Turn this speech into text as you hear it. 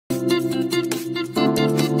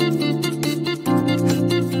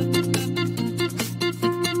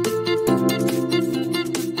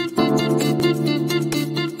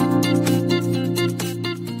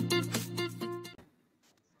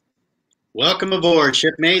Welcome aboard,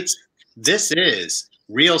 shipmates. This is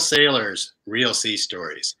Real Sailors, Real Sea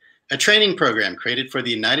Stories, a training program created for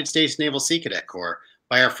the United States Naval Sea Cadet Corps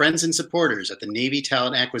by our friends and supporters at the Navy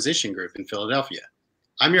Talent Acquisition Group in Philadelphia.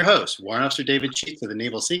 I'm your host, Warrant Officer David Sheets of the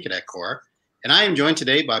Naval Sea Cadet Corps, and I am joined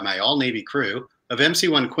today by my all-Navy crew of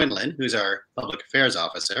MC1 Quinlan, who's our Public Affairs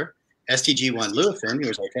Officer, STG-1 Lewison,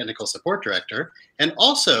 who is our Technical Support Director, and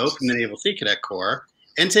also from the Naval Sea Cadet Corps,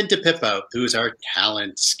 Ensign DePippo, who is our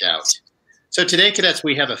Talent Scout. So today, cadets,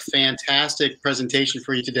 we have a fantastic presentation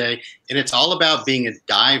for you today, and it's all about being a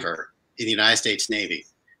diver in the United States Navy.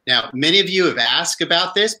 Now, many of you have asked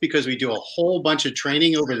about this because we do a whole bunch of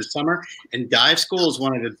training over the summer, and dive school is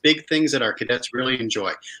one of the big things that our cadets really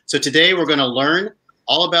enjoy. So today, we're going to learn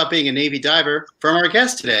all about being a Navy diver from our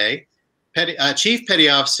guest today, Chief Petty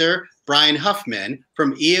Officer Brian Huffman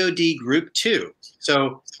from EOD Group 2.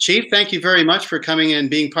 So, Chief, thank you very much for coming and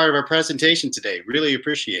being part of our presentation today. Really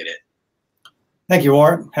appreciate it. Thank you,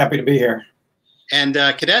 Warren. Happy to be here. And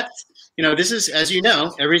cadets, this is, as you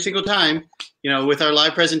know, every single time, with our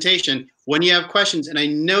live presentation, when you have questions, and I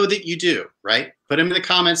know that you do, right? Put them in the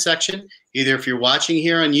comments section, either if you're watching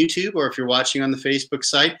here on YouTube or if you're watching on the Facebook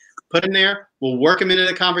site, put them there. We'll work them into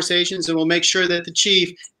the conversations, and we'll make sure that the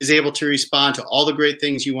Chief is able to respond to all the great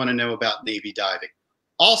things you want to know about Navy diving.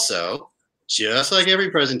 Also, just like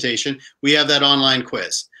every presentation, we have that online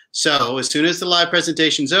quiz. So as soon as the live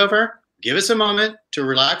presentation's over, give us a moment to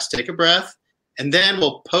relax, take a breath, and then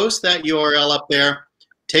we'll post that URL up there,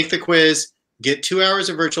 take the quiz, get 2 hours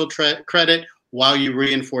of virtual credit while you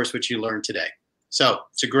reinforce what you learned today. So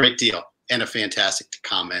it's a great deal and a fantastic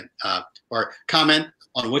comment on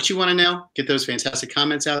what you want to know. Get those fantastic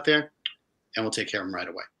comments out there, and we'll take care of them right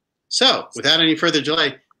away. So without any further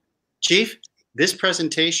delay, Chief, this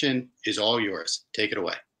presentation is all yours. Take it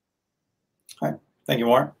away. All right. Thank you,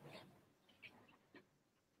 Warren.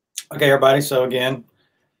 Okay, everybody. So again,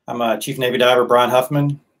 I'm Chief Navy Diver Brian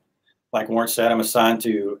Huffman. Like Warren said, I'm assigned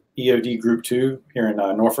to EOD Group 2 here in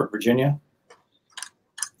Norfolk, Virginia.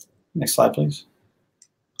 Next slide, please.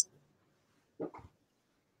 A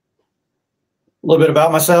little bit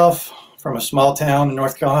about myself. From a small town in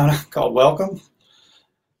North Carolina called Welcome.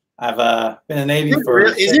 I've been in the Navy for...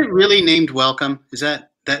 Is it really named Welcome? Is that?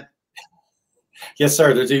 Yes,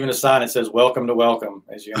 sir. There's even a sign that says "Welcome to Welcome"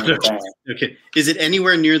 as you enter the town. Okay. Is it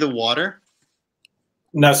anywhere near the water?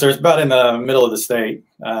 No, sir. It's about in the middle of the state.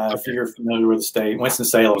 If you're familiar with the state,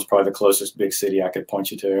 Winston-Salem is probably the closest big city I could point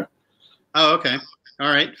you to. Oh, okay. All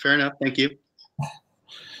right. Fair enough. Thank you.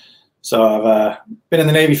 So I've been in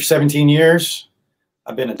the Navy for 17 years.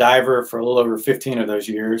 I've been a diver for a little over 15 of those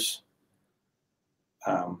years.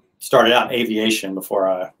 Started out in aviation before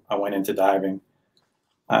I went into diving.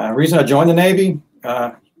 Reason I joined the Navy,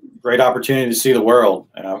 great opportunity to see the world.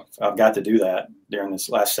 And I've got to do that during this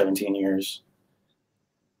last 17 years.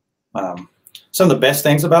 Some of the best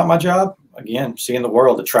things about my job, again, seeing the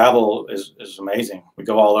world. The travel is amazing. We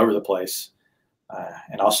go all over the place.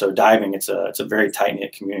 And also diving, it's a very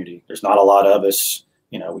tight-knit community. There's not a lot of us.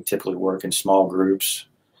 We typically work in small groups.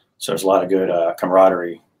 So there's a lot of good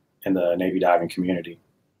camaraderie in the Navy diving community.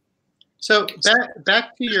 So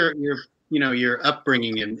back to your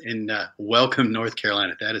upbringing in Welcome, North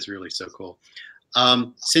Carolina. That is really so cool.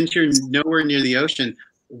 Since you're nowhere near the ocean,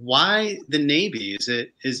 why the Navy? Do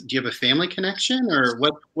you have a family connection, or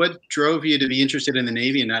what drove you to be interested in the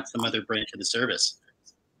Navy and not some other branch of the service?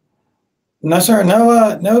 No, sir.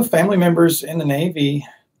 No family members in the Navy.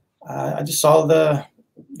 I just saw the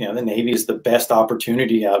Navy is the best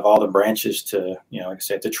opportunity out of all the branches to, like I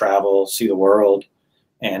said, to travel, see the world.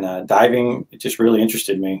 And diving, it just really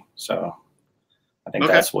interested me. So I think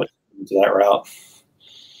that's what to that route.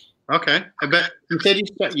 Okay. I bet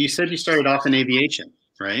you said you started off in aviation,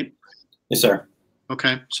 right? Yes, sir.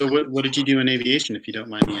 Okay. So what did you do in aviation, if you don't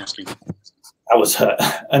mind me asking? I was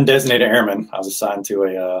undesignated airman. I was assigned to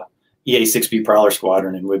a EA-6B Prowler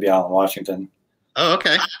Squadron in Whidbey Island, Washington. Oh,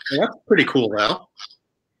 okay. Well, that's pretty cool, though.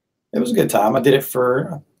 It was a good time. I did it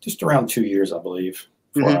for just around 2 years, I believe,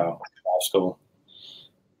 before I went to high school.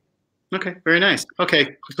 Okay, very nice.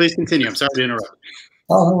 Okay, please continue. I'm sorry to interrupt.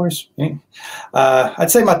 Oh, no worries.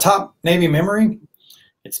 I'd say my top Navy memory,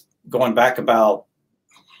 it's going back about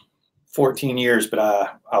 14 years, but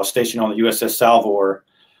I was stationed on the USS Salvor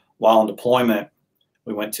while on deployment.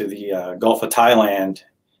 We went to the Gulf of Thailand.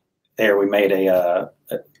 There we made a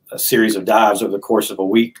series of dives over the course of a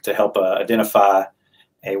week to help identify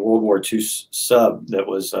a World War II sub that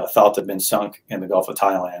was thought to have been sunk in the Gulf of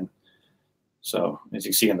Thailand. So as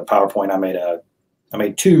you see in the PowerPoint, I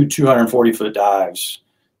made two 240-foot dives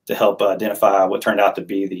to help identify what turned out to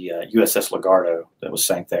be the USS Legardo that was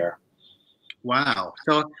sank there. Wow.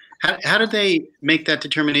 So How did they make that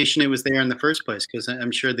determination it was there in the first place? Because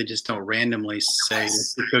I'm sure they just don't randomly say,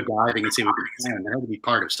 let's go diving and see what we can find. They had to be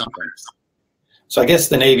part of something. So I guess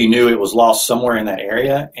the Navy knew it was lost somewhere in that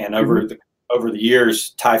area, and over the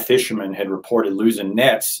years, Thai fishermen had reported losing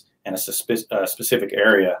nets in a specific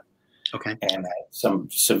area. Okay. And some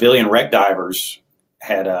civilian wreck divers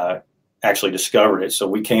had actually discovered it. So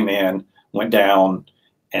we came in, went down,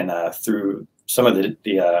 and through some of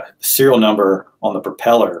the serial number on the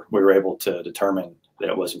propeller, we were able to determine that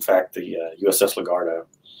it was in fact the USS Lagardo.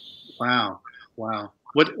 Wow. Wow.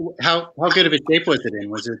 How good of a shape was it in?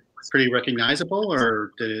 Was it pretty recognizable,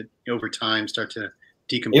 or did it over time start to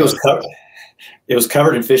decompose? It was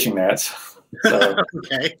covered in fishing nets. So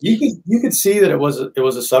okay. You could see that it was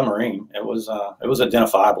a submarine. It was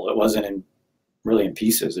identifiable. It wasn't really in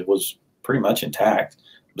pieces. It was pretty much intact.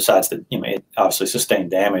 Besides that, it obviously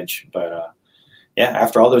sustained damage, but yeah,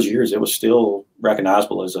 after all those years, it was still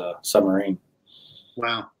recognizable as a submarine.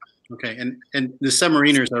 Wow. Okay. And the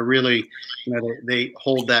submariners are really, they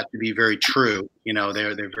hold that to be very true.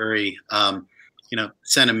 They're very,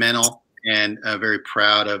 sentimental and very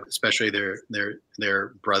proud of, especially their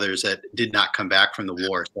brothers that did not come back from the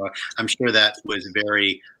war. So I'm sure that was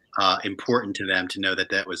very important to them to know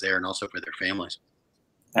that was there, and also for their families.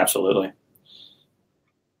 Absolutely.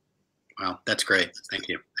 Wow, that's great. Thank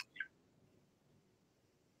you.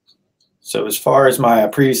 So as far as my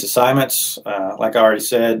previous assignments, like I already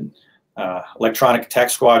said, Electronic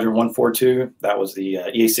Attack Squadron 142, that was the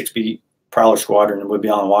EA-6B Prowler Squadron in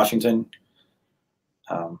Whidbey Island, Washington.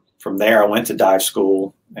 From there, I went to dive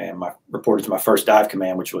school and reported to my first dive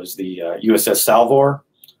command, which was the USS Salvor,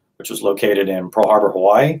 which was located in Pearl Harbor,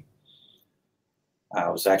 Hawaii. I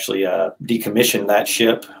was actually decommissioned that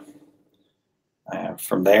ship.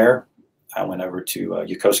 From there, I went over to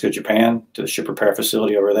Yokosuka, Japan, to the ship repair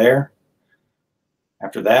facility over there.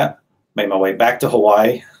 After that, made my way back to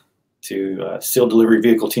Hawaii to SEAL Delivery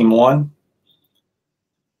Vehicle Team 1.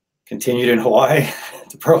 Continued in Hawaii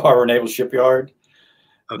to Pearl Harbor Naval Shipyard.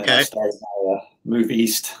 Okay. And then I started my move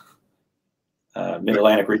east,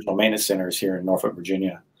 Mid-Atlantic Regional Maintenance Centers here in Norfolk,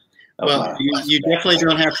 Virginia. Well, you definitely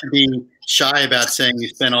don't have to be shy about saying you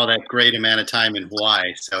spent all that great amount of time in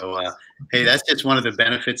Hawaii. So, hey, that's just one of the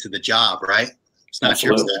benefits of the job, right? It's not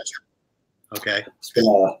your fault. Okay.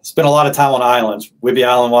 Spent a lot of time on islands, Whidbey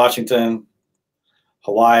Island, Washington,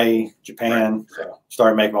 Hawaii, Japan. Right. So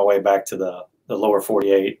started making my way back to the lower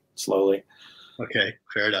 48 slowly. Okay,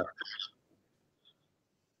 fair enough.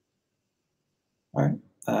 All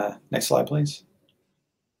right. Next slide, please.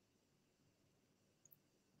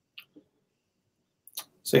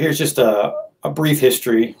 So here's just a brief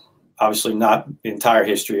history, obviously not the entire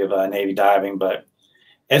history of Navy diving, but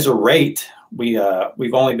as a rate, we've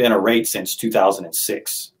only been a rate since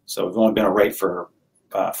 2006. So we've only been a rate for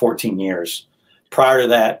 14 years. Prior to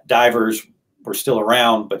that, divers were still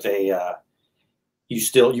around, but you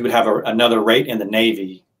would have another rate in the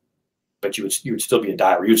Navy, but you would still be a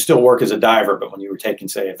diver. You would still work as a diver, but when you were taking,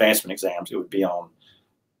 say, advancement exams, it would be on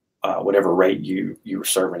whatever rate you were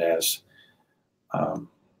serving as.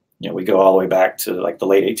 We go all the way back to like the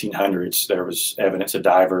late 1800s. There was evidence of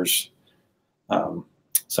divers. Some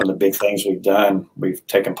of the big things we've done, we've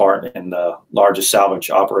taken part in the largest salvage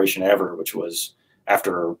operation ever, which was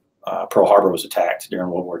after Pearl Harbor was attacked during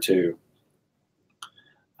World War II.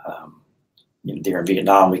 During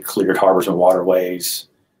Vietnam, we cleared harbors and waterways.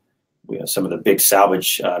 We have some of the big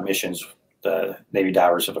salvage missions the Navy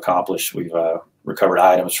divers have accomplished. We've recovered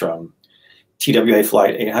items from TWA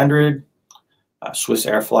Flight 800, Swiss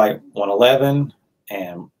Air Flight 111,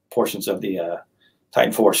 and portions of the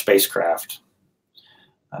Titan IV spacecraft.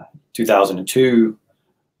 2002,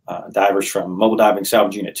 divers from Mobile Diving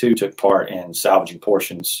Salvage Unit 2 took part in salvaging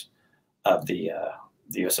portions of the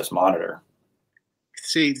USS Monitor.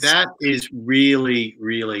 See, that is really,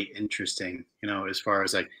 really interesting, as far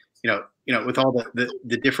as like, with all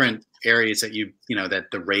the different areas that that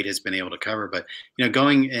the rate has been able to cover, but,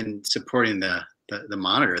 going and supporting the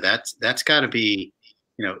Monitor, that's got to be,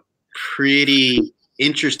 pretty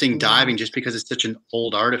interesting diving, just because it's such an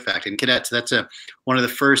old artifact. And cadets, that's one of the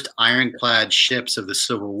first ironclad ships of the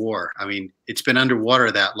Civil War. I mean, it's been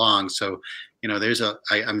underwater that long, so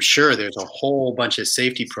I'm sure there's a whole bunch of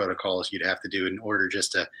safety protocols you'd have to do in order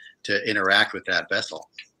just to interact with that vessel.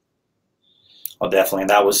 Oh, definitely, and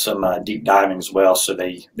that was some deep diving as well. So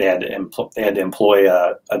they had to employ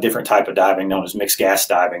a different type of diving known as mixed gas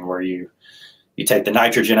diving, where you take the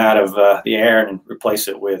nitrogen out of the air and replace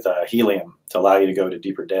it with helium to allow you to go to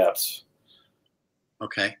deeper depths.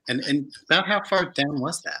 Okay. And about how far down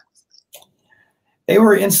was that? They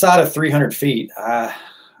were inside of 300 feet.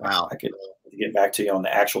 Wow. I could to get back to you on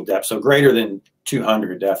the actual depth. So greater than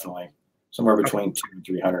 200, definitely. Somewhere between 200 and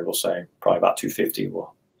 300, we'll say. Probably about 250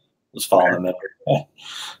 will just fall in the middle.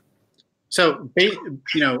 So,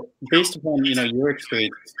 based upon your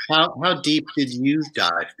experience, how deep did you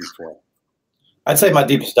dive before? I'd say my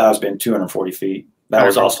deepest dive has been 240 feet. That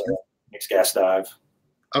was also a mixed gas dive.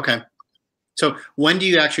 Okay. So when do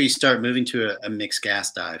you actually start moving to a mixed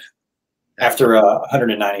gas dive? After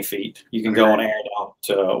 190 feet, you can go on air down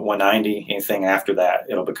to 190. Anything after that,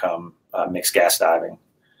 it'll become mixed gas diving.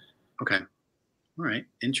 Okay. All right.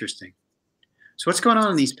 Interesting. So what's going on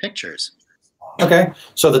in these pictures? Okay.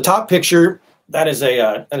 So the top picture, that is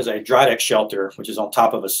a dry deck shelter, which is on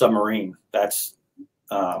top of a submarine. That's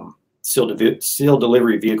SEAL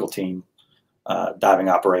delivery vehicle team diving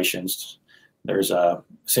operations. There's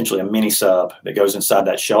essentially a mini sub that goes inside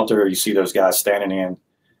that shelter. You see those guys standing in.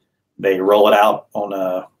 They roll it out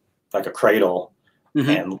on like a cradle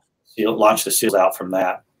and launch the SEALs out from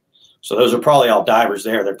that. So those are probably all divers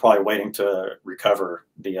there. They're probably waiting to recover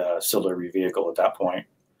the SEAL delivery vehicle at that point.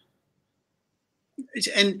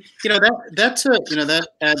 And that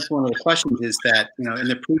adds one of the questions is that in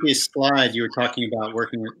the previous slide you were talking about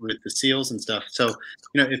working with the SEALs and stuff. So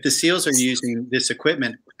if the SEALs are using this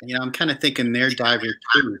equipment, I'm kind of thinking they're divers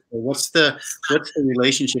too. So what's the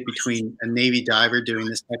relationship between a Navy diver doing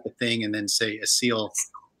this type of thing and then say a SEAL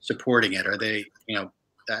supporting it? Are they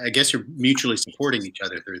I guess you're mutually supporting each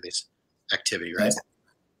other through this activity, right?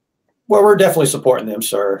 Well, we're definitely supporting them,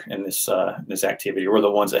 sir, in this activity. We're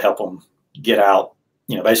the ones that help them get out,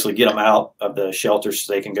 basically get them out of the shelter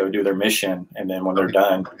so they can go do their mission. And then when they're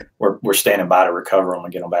done, we're standing by to recover them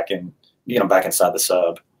and get them back inside the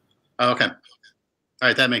sub. Oh, okay. All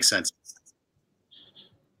right. That makes sense.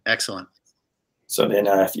 Excellent. So then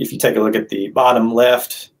if you take a look at the bottom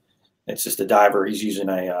left, it's just a diver. He's using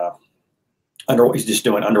he's just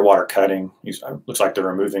doing underwater cutting. Looks like they're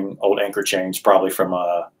removing old anchor chains, probably from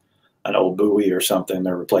an old buoy or something.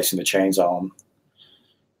 They're replacing the chains on.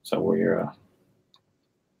 So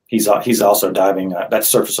he's also diving. That's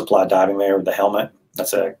surface supply diving there with the helmet.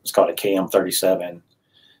 It's called a KM-37.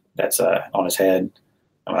 That's on his head.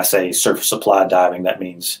 And when I say surface supply diving, that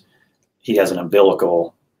means he has an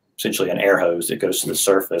umbilical, essentially an air hose that goes to the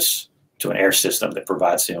surface to an air system that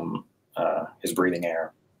provides him his breathing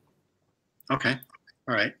air. Okay.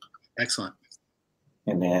 All right. Excellent.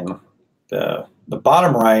 And then the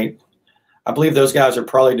bottom right, I believe those guys are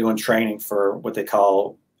probably doing training for what they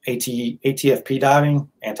call ATFP diving,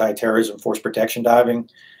 anti-terrorism force protection diving.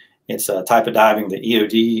 It's a type of diving that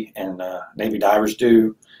EOD and Navy divers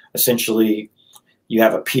do. Essentially, you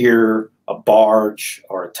have a pier, a barge,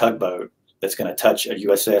 or a tugboat that's going to touch a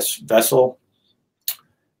USS vessel.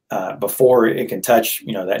 Before it can touch,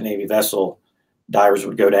 that Navy vessel, divers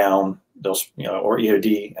would go down. They'll, or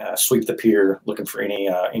EOD sweep the pier looking for any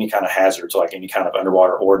kind of hazards, like any kind of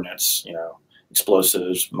underwater ordnance,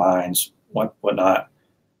 explosives, mines, whatnot.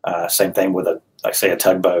 Same thing with say a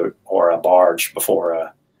tugboat or a barge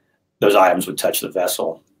before those items would touch the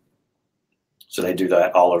vessel. So they do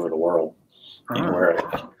that all over the world.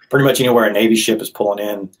 Pretty much anywhere a Navy ship is pulling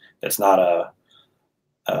in that's not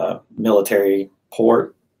a military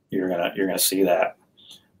port, you're gonna see that.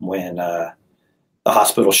 When the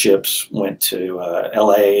hospital ships went to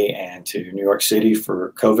LA and to New York City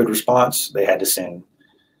for COVID response, they had to send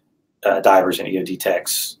divers and EOD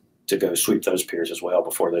techs to go sweep those piers as well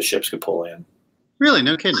before those ships could pull in. Really?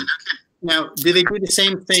 No kidding. Now, do they do the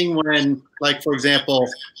same thing when, like, for example,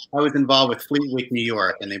 I was involved with Fleet Week New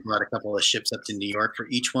York, and they brought a couple of ships up to New York for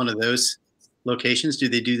each one of those locations? Do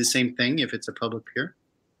they do the same thing if it's a public pier?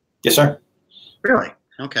 Yes, sir. Really?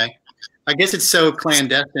 Okay. I guess it's so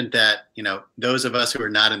clandestine that, those of us who are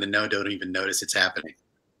not in the know don't even notice it's happening.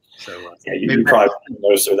 So yeah, you probably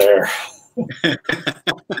notice they're there.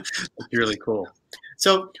 That's really cool.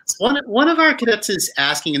 So one of our cadets is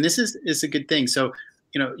asking, and this is a good thing. So,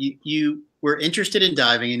 you were interested in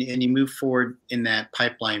diving and you moved forward in that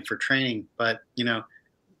pipeline for training. But,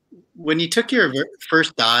 when you took your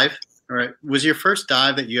first dive, or was your first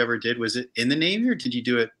dive that you ever did, was it in the Navy or did you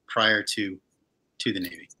do it prior to the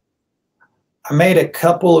Navy? I made a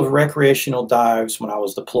couple of recreational dives when I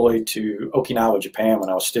was deployed to Okinawa, Japan, when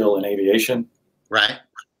I was still in aviation. Right.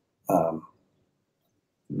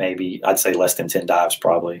 Maybe I'd say less than 10 dives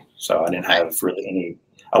probably. So I didn't have really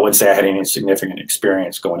I wouldn't say I had any significant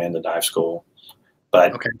experience going into dive school,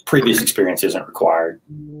 but previous experience isn't required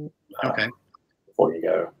before you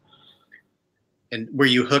go. And were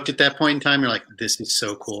you hooked at that point in time? You're like, this is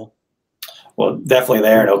so cool. Well, definitely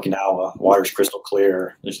there in Okinawa, water's crystal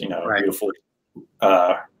clear. There's, beautiful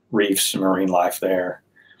reefs and marine life there.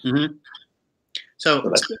 Mm-hmm.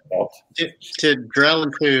 So to drill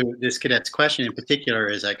into this cadet's question in particular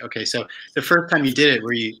is like, okay, so the first time you did it,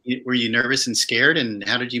 were you nervous and scared, and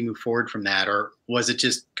how did you move forward from that, or was it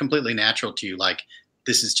just completely natural to you, like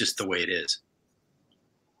this is just the way it is?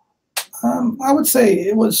 I would say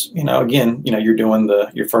it was, again, you're doing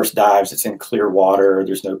your first dives. It's in clear water.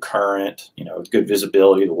 There's no current. Good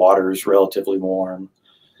visibility. The water is relatively warm.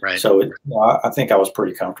 Right. So I think I was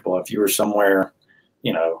pretty comfortable. If you were somewhere,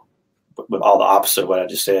 with all the opposite of what I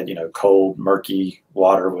just said, cold, murky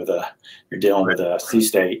water you're dealing with a sea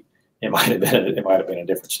state, it might have been a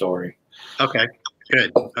different story. Okay,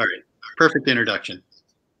 good. All right, perfect introduction.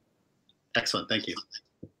 Excellent, thank you.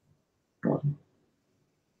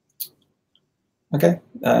 Okay,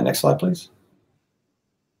 next slide, please.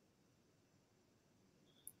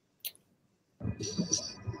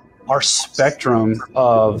 Our spectrum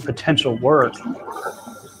of potential work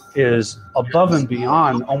is above and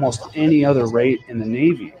beyond almost any other rate in the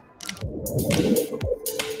Navy.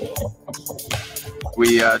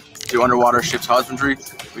 We do underwater ships husbandry.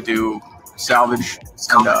 We do salvage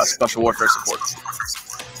and special warfare support.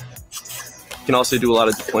 We can also do a lot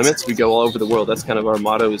of deployments. We go all over the world. That's kind of our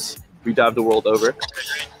motto, is we dive the world over.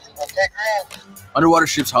 Underwater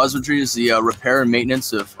ships husbandry is the repair and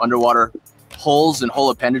maintenance of underwater hulls and hull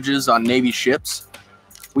appendages on Navy ships.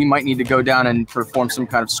 We might need to go down and perform some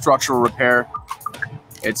kind of structural repair.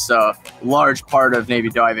 It's a large part of Navy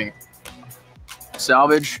diving.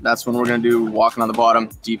 Salvage, that's when we're going to do walking on the bottom,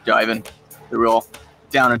 deep diving, the real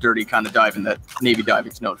down and dirty kind of diving that Navy diving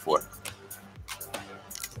is known for.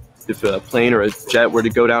 If a plane or a jet were to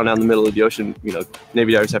go down the middle of the ocean,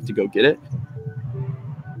 Navy divers have to go get it.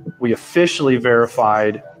 We officially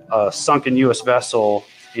verified a sunken U.S. vessel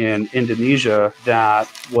in Indonesia that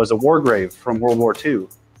was a war grave from World War II.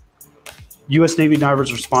 U.S. Navy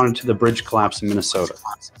divers responded to the bridge collapse in Minnesota.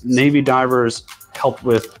 Navy divers helped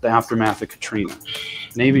with the aftermath of Katrina.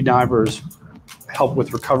 Navy divers helped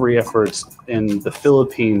with recovery efforts in the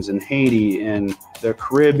Philippines and Haiti and the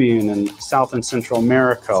Caribbean and South and Central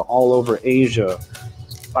America, all over Asia.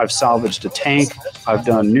 I've salvaged a tank. I've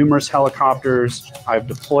done numerous helicopters. I've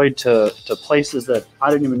deployed to places that I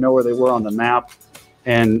didn't even know where they were on the map.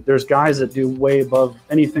 And there's guys that do way above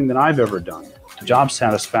anything that I've ever done. Job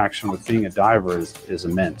satisfaction with being a diver is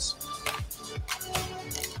immense.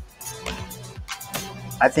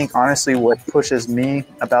 I think honestly what pushes me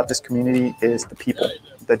about this community is the people,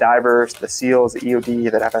 the divers, the SEALs, the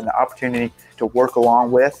EOD that I've had the opportunity to work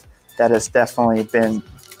along with. That has definitely been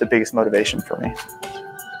the biggest motivation for me.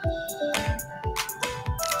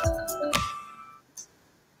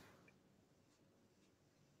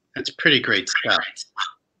 That's pretty great stuff.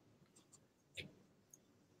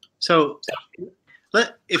 So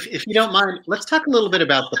if you don't mind, let's talk a little bit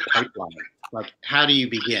about the pipeline. Like, how do you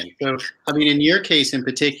begin? So, I mean, in your case in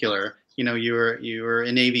particular, you were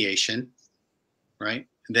in aviation, right?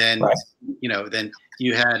 Then, right. Then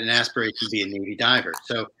you had an aspiration to be a Navy diver.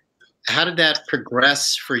 So how did that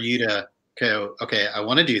progress for you to go, okay, I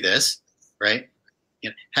want to do this, right?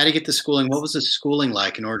 How to get the schooling? What was the schooling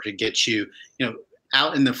like in order to get you,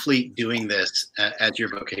 out in the fleet doing this as your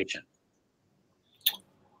vocation?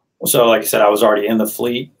 So, like I said, I was already in the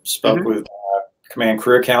fleet. Spoke with command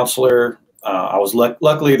career counselor. I was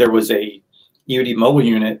luckily there was a EOD mobile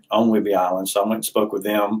unit on Whidbey Island, so I went and spoke with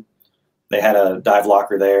them. They had a dive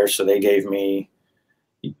locker there, so they gave me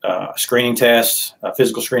a screening test, a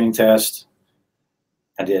physical screening test.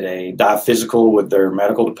 I did a dive physical with their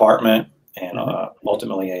medical department, and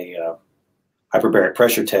ultimately a hyperbaric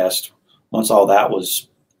pressure test. Once all that was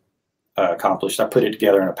accomplished, I put it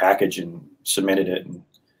together in a package and submitted it. And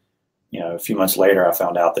a few months later, I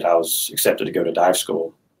found out that I was accepted to go to dive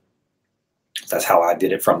school. That's how I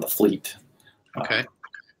did it from the fleet. Okay.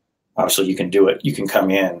 Obviously, you can do it. You can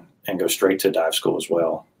come in and go straight to dive school as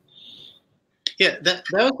well. Yeah, that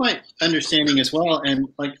was my understanding as well. And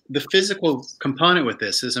like the physical component with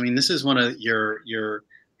this is, I mean, this is one of your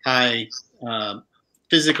high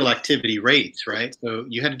physical activity rates, right? So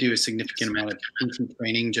you had to do a significant amount of infantry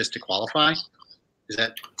training just to qualify. Is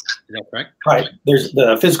that correct? Right. There's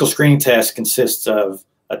the physical screening test consists of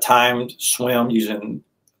a timed swim using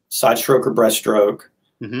side stroke or breaststroke,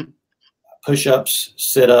 push-ups,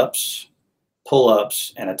 sit-ups,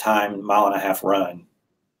 pull-ups, and a timed 1.5 mile run.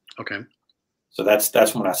 Okay. So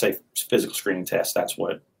that's when I say physical screening test. That's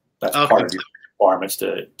part of your requirements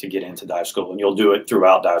to get into dive school, and you'll do it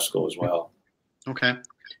throughout dive school as well. Okay.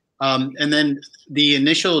 And then the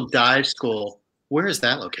initial dive school, where is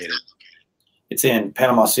that located? It's in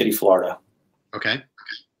Panama City, Florida. Okay.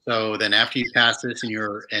 So then after you passed this and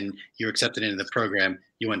you're accepted into the program,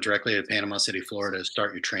 you went directly to Panama City, Florida to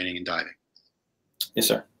start your training in diving. Yes,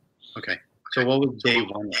 sir. Okay. So what was day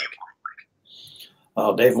one like?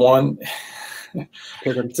 Oh, Dave one.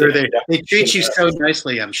 Because I'm sure they treat you so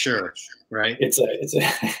nicely, I'm sure, right? It's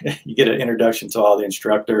a you get an introduction to all the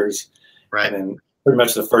instructors, Right. and then pretty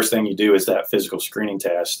much the first thing you do is that physical screening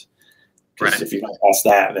test. Because Right. if you don't pass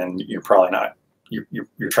that, then you're probably not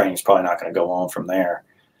your training's probably not going to go on from there.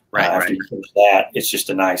 Right. After you finish that, it's just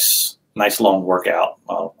a nice long workout.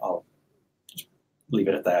 I'll just leave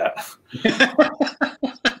it at that.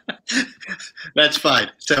 That's fine.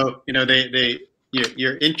 So, you know,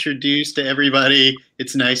 you're introduced to everybody.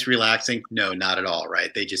 It's nice, relaxing. No, not at all,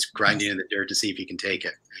 right? They just grind you in the dirt to see if you can take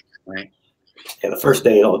it, right? Yeah, the first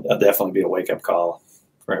day it'll definitely be a wake-up call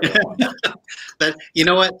for everyone. But you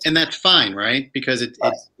know what? And that's fine, right? Because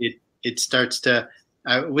it starts to,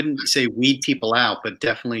 I wouldn't say weed people out, but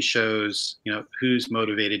definitely shows, you know, who's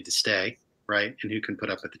motivated to stay, right? And who can put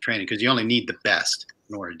up with the training, because you only need the best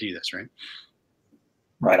in order to do this, right?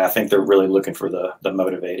 Right. I think they're really looking for the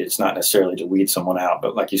motivated. It's not necessarily to weed someone out,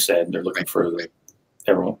 but like you said, they're looking for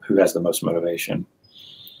everyone who has the most motivation.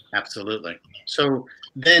 Absolutely. So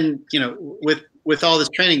then, you know, with all this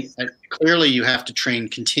training, clearly you have to train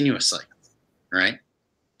continuously, right?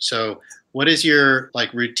 So what is your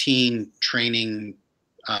like routine training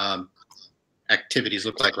activities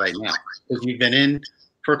look like right now? Because you've been in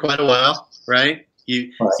for quite a while, right?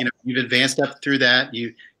 You know, you've advanced up through that.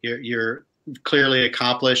 You're clearly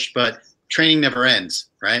accomplished, but training never ends,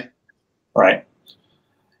 right? Right.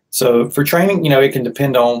 So for training, you know, it can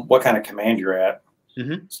depend on what kind of command you're at.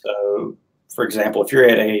 Mm-hmm. So, for example, if you're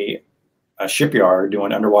at a shipyard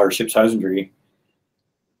doing underwater ship's husbandry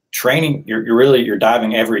training, you're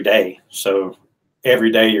diving every day. So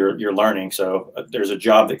every day you're learning. So there's a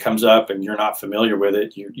job that comes up and you're not familiar with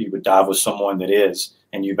it. You would dive with someone that is,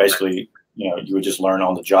 and you basically, you know, you would just learn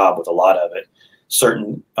on the job with a lot of it.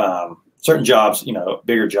 Certain jobs, you know,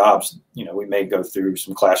 bigger jobs, you know, we may go through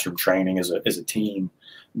some classroom training as a team,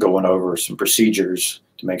 going over some procedures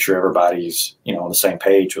to make sure everybody's, you know, on the same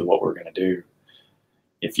page with what we're going to do.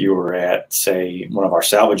 If you were at, say, one of our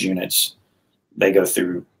salvage units, they go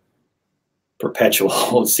through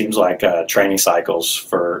perpetual, it seems like, training cycles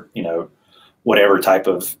for, you know, whatever type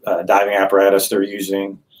of diving apparatus they're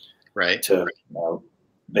using. Right. To, you know,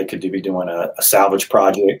 they could be doing a salvage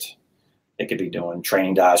project. They could be doing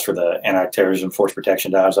training dives for the anti-terrorism force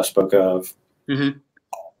protection dives I spoke of. Mm-hmm.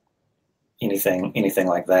 Anything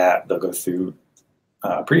like that. They'll go through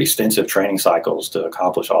pretty extensive training cycles to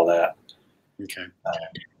accomplish all that. Okay.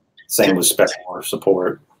 Same with special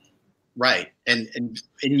support. Right. And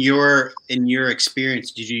in your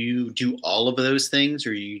experience, did you do all of those things,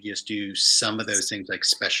 or you just do some of those things, like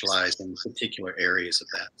specialize in particular areas of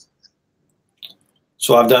that?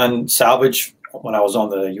 So I've done salvage when I was on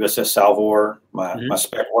the USS Salvor. My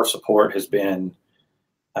spec war support has been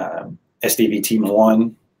SDV Team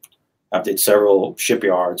 1. I did several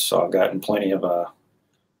shipyards, so I've gotten plenty of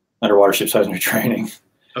underwater ship's husbandry training.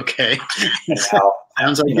 Okay. Now,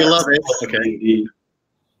 sounds like you love it. Okay.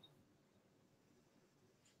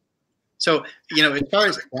 So, you know, as far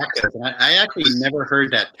as that goes, I actually never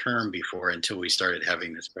heard that term before until we started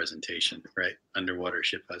having this presentation, right? Underwater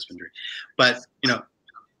ship husbandry. But, you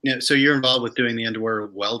know, so you're involved with doing the underwater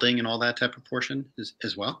welding and all that type of portion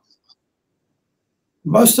as well?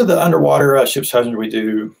 Most of the underwater ship's husbandry we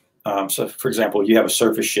do. So, for example, you have a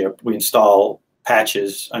surface ship. We install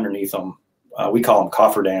patches underneath them. We call them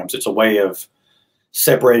cofferdams. It's a way of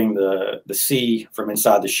separating the sea from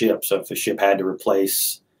inside the ship. So if the ship had to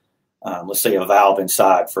replace, let's say, a valve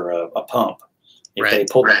inside for a pump, if they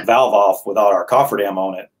pull that valve off without our cofferdam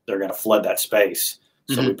on it, they're going to flood that space.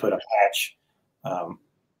 So we put a patch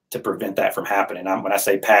to prevent that from happening. When I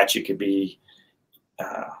say patch, it could be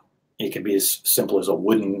as simple as a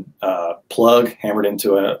wooden plug hammered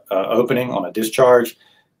into an opening on a discharge,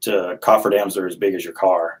 to cofferdams that are as big as your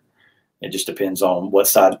car. It just depends on what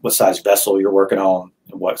size vessel you're working on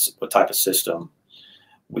and what type of system.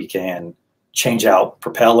 We can change out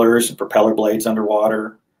propellers and propeller blades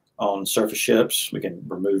underwater on surface ships. We can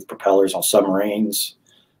remove propellers on submarines.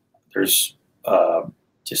 There's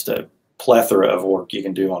just a plethora of work you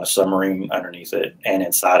can do on a submarine underneath it and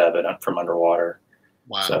inside of it from underwater.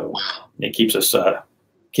 Wow. So it keeps us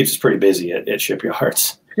pretty busy at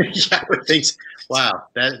shipyards. Yeah, thanks. Wow,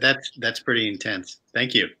 that's pretty intense.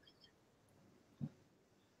 Thank you.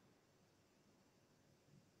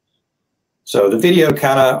 So the video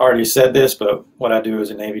kind of already said this, but what I do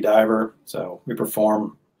is a Navy diver. So we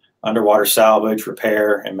perform underwater salvage,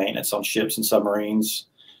 repair, and maintenance on ships and submarines,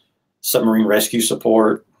 submarine rescue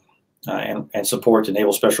support, and support to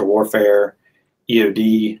naval special warfare,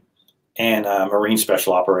 EOD, and marine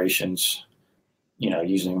special operations.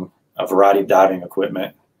 using a variety of diving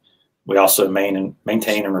equipment. We also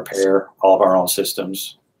maintain and repair all of our own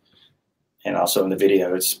systems. And also in the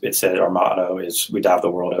video, it said our motto is "We dive the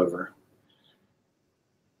world over."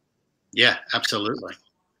 Yeah, absolutely.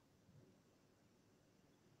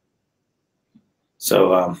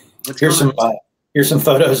 So here's some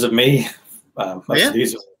photos of me. Most of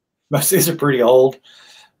these are pretty old.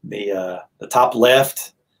 The top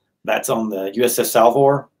left, that's on the USS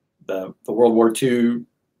Salvor, the World War II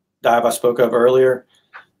dive I spoke of earlier.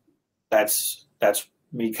 That's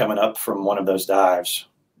me coming up from one of those dives.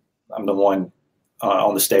 I'm the one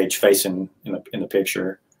on the stage facing in the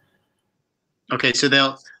picture. Okay, so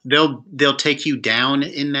they'll take you down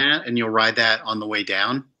in that, and you'll ride that on the way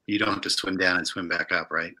down. You don't have to swim down and swim back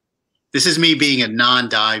up, right? This is me being a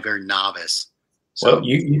non-diver novice. So. Well,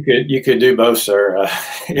 you could do both, sir.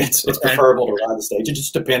 It's preferable to ride the stage. It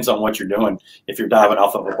just depends on what you're doing. If you're diving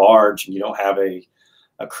off of a barge and you don't have a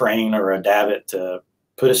crane or a davit to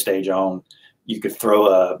put a stage on, you could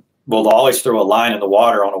they'll always throw a line in the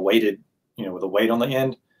water on a weighted, with a weight on the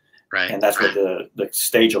end. Right. And that's what the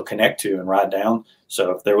stage will connect to and ride down.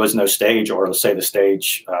 So if there was no stage, or let's say the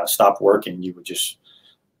stage stopped working, you would just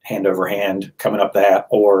hand over hand coming up that,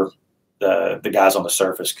 or the guys on the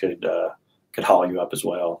surface could haul you up as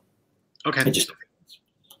well. Okay. It just depends.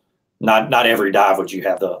 Not every dive would you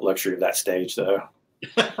have the luxury of that stage, though.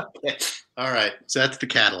 Okay. All right. So that's the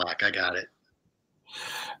Cadillac. I got it.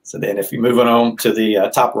 So then if you're moving on to the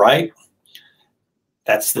top right,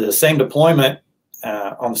 that's the same deployment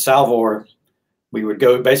on the Salvor. We would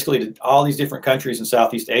go basically to all these different countries in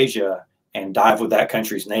Southeast Asia and dive with that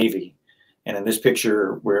country's Navy. And in this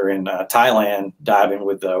picture, we're in Thailand diving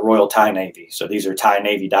with the Royal Thai Navy. So these are Thai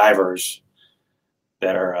Navy divers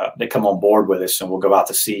that they come on board with us, and we'll go out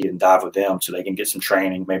to sea and dive with them so they can get some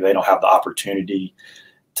training. Maybe they don't have the opportunity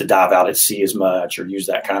to dive out at sea as much or use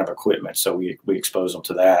that kind of equipment. So we expose them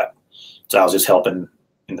to that. So I was just helping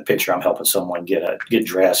in the picture. I'm helping someone get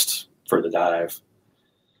dressed for the dive.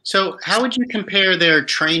 So how would you compare their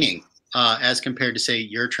training as compared to, say,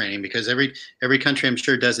 your training? Because every country, I'm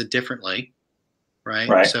sure, does it differently, right?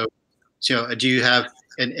 Right. So do you have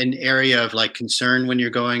an area of like concern when you're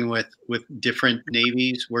going with different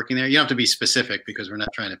navies working there? You don't have to be specific because we're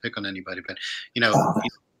not trying to pick on anybody, but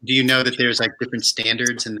do you know that there's like different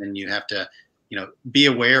standards, and then you have to be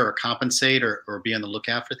aware or compensate or be on the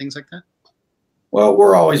lookout for things like that? Well,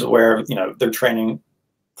 we're always aware of their training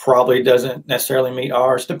probably doesn't necessarily meet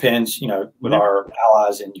ours. Depends, with our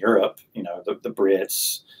allies in Europe, the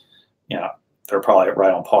Brits, they're probably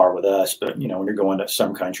right on par with us. But, when you're going to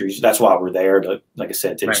some countries, that's why we're there to, like I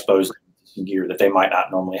said, to expose them to some gear that they might not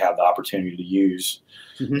normally have the opportunity to use.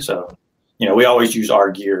 Mm-hmm. So, we always use our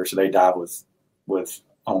gear. So they dive with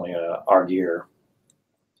only our gear.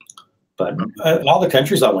 But in all the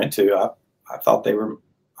countries I went to, I felt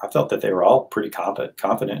that they were all pretty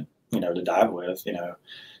confident, to dive with,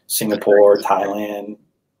 Singapore, Thailand,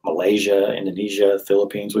 Malaysia, Indonesia,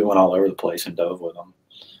 Philippines. We went all over the place and dove with them.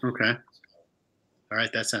 Okay. All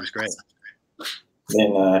right. That sounds great.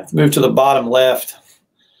 Then move to the bottom left.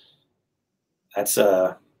 That's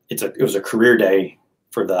it was a career day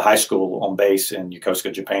for the high school on base in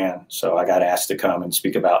Yokosuka, Japan. So I got asked to come and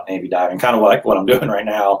speak about Navy diving, kind of like what I'm doing right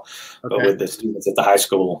now, but with the students at the high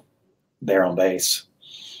school there on base.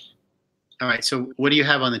 All right. So what do you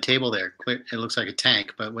have on the table there? It looks like a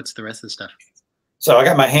tank, but what's the rest of the stuff? So I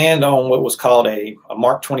got my hand on what was called a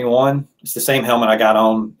Mark 21. It's the same helmet I got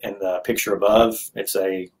on in the picture above. It's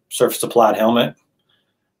a surface applied helmet.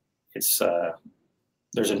 It's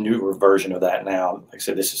there's a newer version of that now. Like I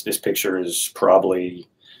said, this picture is probably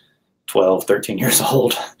 12, 13 years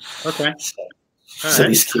old. Okay. So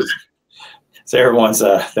these kids, so everyone's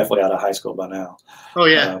definitely out of high school by now. Oh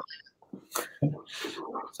yeah.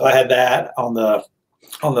 So I had that on the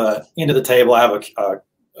end of the table. I have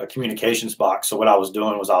a communications box. So what I was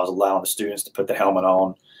doing was I was allowing the students to put the helmet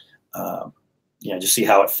on, just see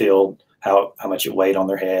how it felt, how much it weighed on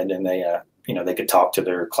their head, and they could talk to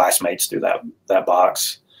their classmates through that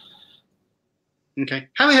box. Okay.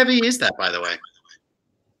 How heavy is that, by the way?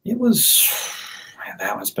 It was, man,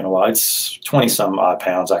 that one's been a while. It's 20 some odd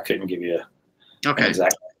pounds. I couldn't give you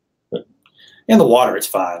exactly. But in the water, it's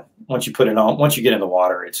fine. Once you put it on, once you get in the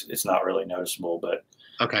water, it's not really noticeable, but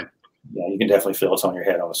okay. Yeah, you can definitely feel it's on your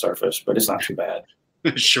head on the surface, but it's not too bad.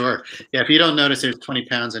 Sure. Yeah. If you don't notice there's 20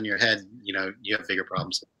 pounds on your head, you have bigger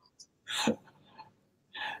problems.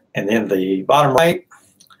 And then the bottom right,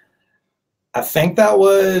 I think that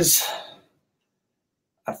was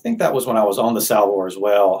when I was on the Salvor as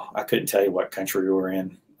well. I couldn't tell you what country we were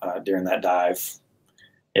in during that dive.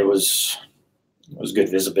 It was was good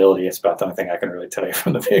visibility. It's about the only thing I can really tell you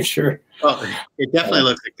from the picture. Well, it definitely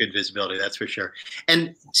looks like good visibility, that's for sure.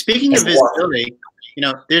 And speaking of visibility, you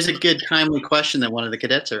know, there's a good timely question that one of the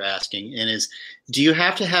cadets are asking, and is, do you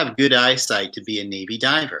have to have good eyesight to be a Navy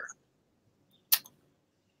diver?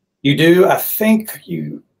 You do. I think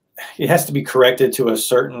it has to be corrected to a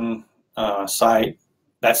certain site.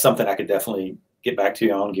 That's something I could definitely get back to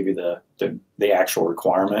you on, give you the actual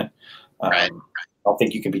requirement. Right. I don't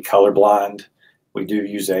think you can be colorblind. We do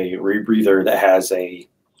use a rebreather that has I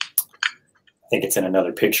think it's in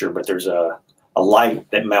another picture, but there's a light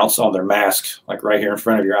that mounts on their mask, like right here in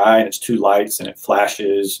front of your eye, and it's two lights and it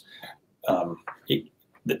flashes.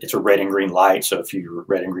 It's a red and green light, so if you're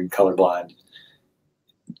red and green colorblind,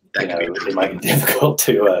 it might be difficult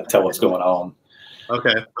to tell what's going on.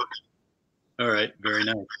 Okay. All right. Very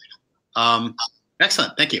nice.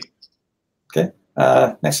 Excellent. Thank you. Okay.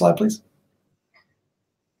 Next slide, please.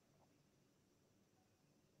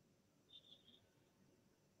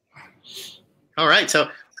 All right. So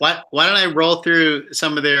why don't I roll through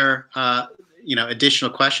some of their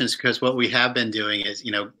additional questions, because what we have been doing is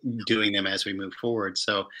doing them as we move forward.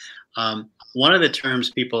 So one of the terms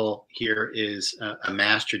people hear is a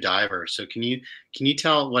master diver. So can you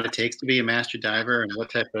tell what it takes to be a master diver, and what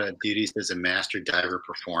type of duties does a master diver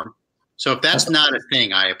perform? So if that's not a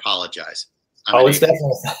thing, I apologize. It's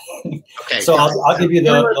definitely a thing. Okay. So I'll give you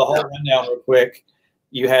the whole rundown real quick.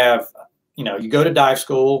 You have, you go to dive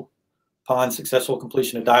school. Upon successful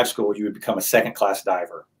completion of dive school, you would become a second-class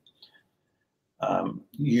diver.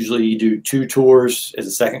 Usually you do 2 tours as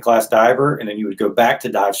a second-class diver, and then you would go back to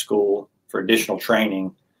dive school for additional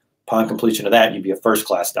training. Upon completion of that, you'd be a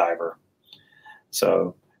first-class diver.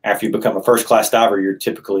 So after you become a first-class diver, you're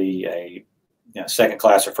typically a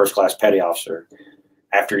second-class or first-class petty officer.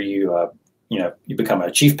 After you become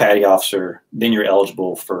a chief petty officer, then you're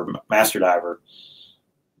eligible for master diver.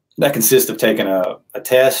 That consists of taking a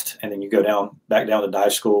test, and then you go back down to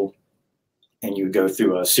dive school, and you go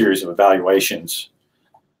through a series of evaluations.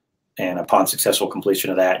 And upon successful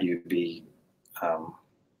completion of that, you'd be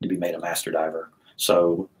made a master diver.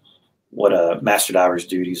 So what a master diver's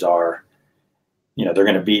duties are, they're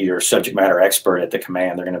going to be your subject matter expert at the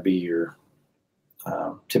command. They're going to be your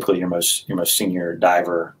typically your most senior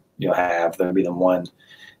diver you'll have. They'll be the one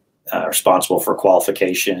responsible for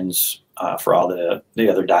qualifications for all the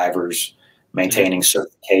other divers, maintaining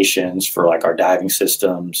certifications for like our diving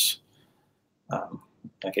systems.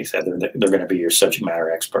 Like I said, they're going to be your subject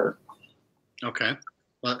matter expert. Okay,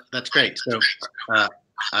 well, that's great. So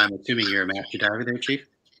I'm assuming you're a master diver there, Chief?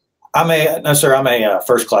 No, sir. I'm a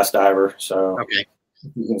first-class diver. So okay,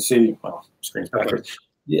 you can see, screen's backwards.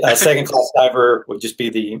 Okay. Second-class diver would just be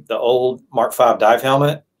the old Mark V dive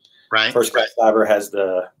helmet. Right. First-class diver has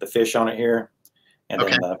the fish on it here, and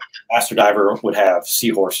then the master diver would have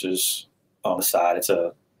seahorses on the side. It's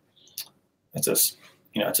a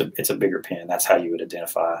bigger pin. That's how you would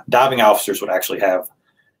identify. Diving officers would actually have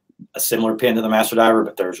a similar pin to the master diver,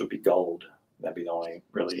 but theirs would be gold. That'd be the only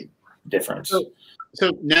really difference.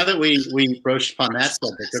 So now that we broached upon that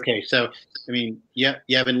subject, okay, so I mean, you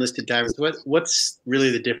have enlisted divers. What's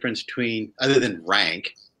really the difference between, other than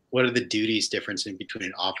rank, what are the duties difference in between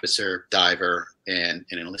an officer diver and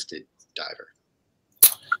an enlisted diver?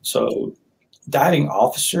 So diving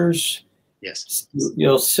officers, yes,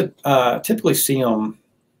 you'll typically see them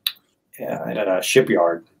at a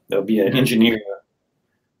shipyard. There'll be an engineer.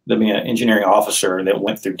 There'll be an engineering officer that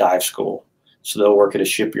went through dive school. So they'll work at a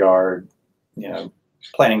shipyard,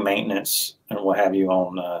 planning maintenance and what have you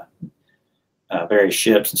on various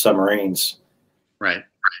ships and submarines. Right.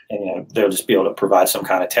 And they'll just be able to provide some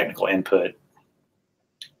kind of technical input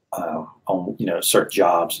on certain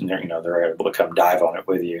jobs, and they're able to come dive on it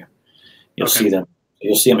with you. You'll see them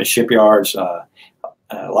at shipyards. A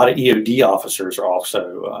lot of EOD officers are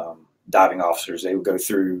also diving officers. They would go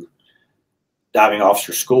through diving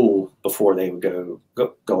officer school before they would go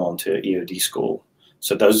on to EOD school.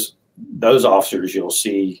 So those officers you'll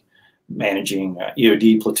see managing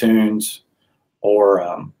EOD platoons, or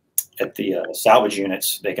at the salvage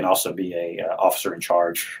units, they can also be a officer in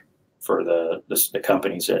charge for the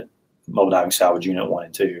companies at Mobile Diving Salvage Unit 1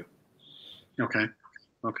 and 2. Okay.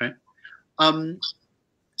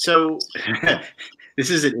 So this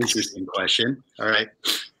is an interesting question. All right.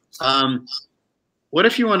 What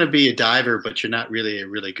if you want to be a diver, but you're not really a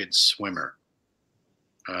really good swimmer?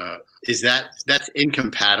 That's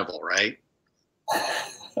incompatible, right?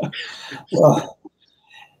 Well,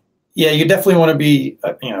 yeah, you definitely want to be,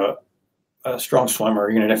 a strong swimmer.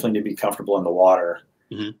 You're going to definitely need to be comfortable in the water.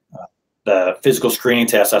 Mm-hmm. The physical screening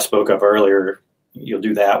test I spoke of earlier, you'll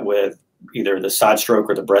do that with either the side stroke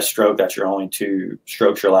or the breaststroke. That's your only two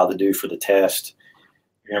strokes you're allowed to do for the test.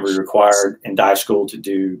 You're going to be required in dive school to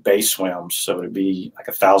do base swims. So it'd be like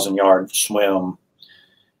 1,000-yard swim.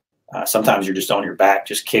 Sometimes you're just on your back,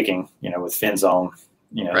 just kicking, with fins on,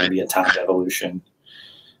 Right. It'd be a timed evolution.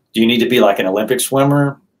 Do you need to be like an Olympic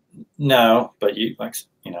swimmer? No, but like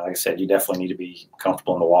I said, you definitely need to be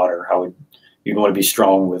comfortable in the water. You'd want to be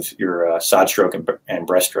strong with your side stroke and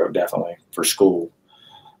breaststroke, definitely, for school.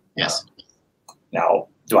 Yes. Now,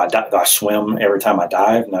 do I swim every time I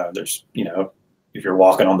dive? No, there's, if you're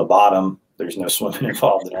walking on the bottom, there's no swimming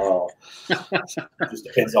involved at all. It just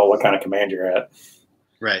depends on what kind of command you're at.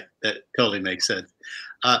 Right. That totally makes sense.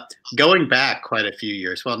 Going back quite a few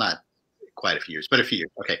years, well, not quite a few years, but a few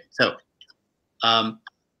years. Okay. So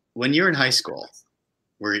when you were in high school,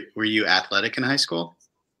 were you athletic in high school?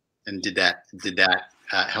 And did that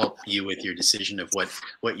help you with your decision of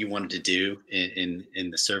what you wanted to do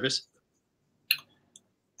in the service?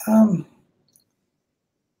 I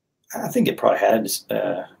think it probably had,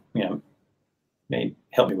 may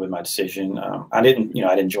help me with my decision. I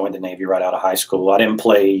didn't join the Navy right out of high school. I didn't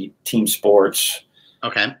play team sports.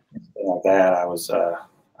 Okay. Anything like that. I was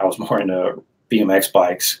more into BMX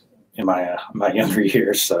bikes in my younger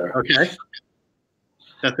years. So okay,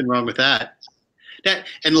 nothing wrong with that.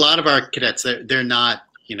 And a lot of our cadets, they're not,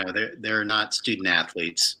 they're not student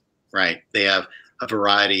athletes, right? They have a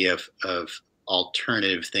variety of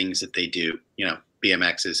alternative things that they do.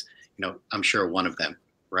 BMX is, I'm sure one of them,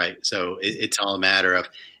 right? So it's all a matter of,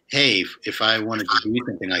 hey, if I wanted to do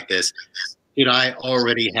something like this, should I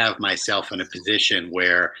already have myself in a position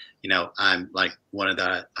where, I'm like one of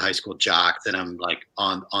the high school jocks and I'm like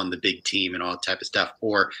on the big team and all that type of stuff?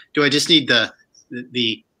 Or do I just need the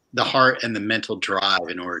heart and the mental drive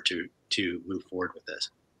in order to move forward with this?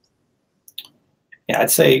 Yeah,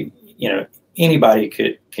 I'd say, anybody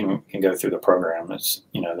can go through the program. It's,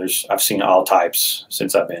 I've seen all types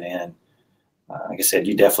since I've been in. Like I said,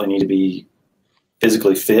 you definitely need to be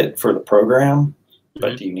physically fit for the program,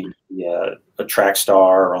 but do you need to be a track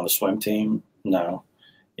star or on the swim team? No,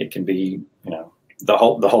 it can be, the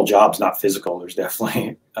whole job's not physical. There's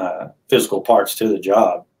definitely physical parts to the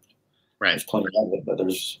job. Right. There's plenty of it, but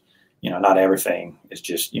there's, not everything. It's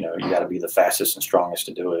just, you got to be the fastest and strongest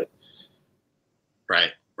to do it.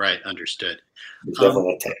 Right. Understood. There's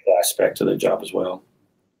definitely a technical aspect to the job as well.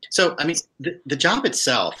 So, I mean, the job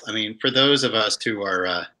itself, I mean, for those of us who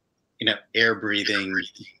are, air breathing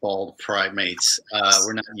bald primates,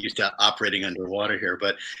 we're not used to operating underwater here,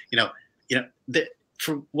 but,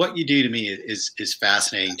 for what you do to me is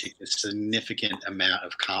fascinating. To a significant amount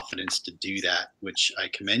of confidence to do that, which I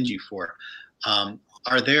commend you for.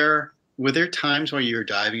 Were there times where you were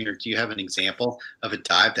diving, or do you have an example of a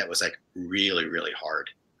dive that was like really, really hard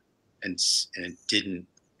and it didn't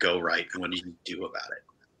go right? And what did you do about it?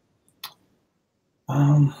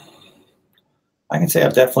 I can say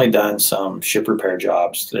I've definitely done some ship repair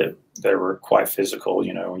jobs that were quite physical.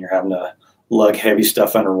 When you're having to lug heavy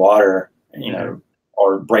stuff underwater,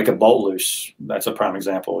 or break a bolt loose. That's a prime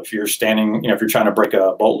example. If you're standing, if you're trying to break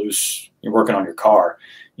a bolt loose, you're working on your car.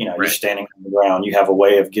 Right. You're standing on the ground. You have a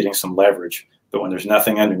way of getting some leverage. But when there's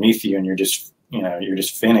nothing underneath you and you're just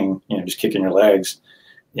finning, just kicking your legs,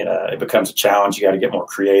 it becomes a challenge. You got to get more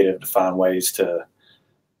creative to find ways to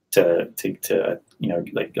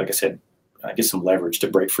like I said, get some leverage to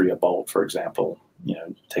break free a bolt, for example,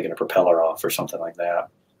 taking a propeller off or something like that.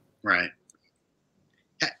 Right.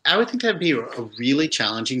 I would think that'd be a really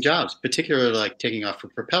challenging job, particularly like taking off a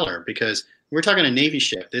propeller, because we're talking a Navy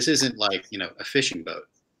ship. This isn't like, a fishing boat,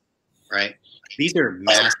 right? These are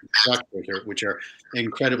massive structures which are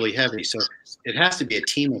incredibly heavy. So it has to be a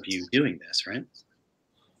team of you doing this, right?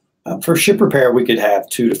 For ship repair, we could have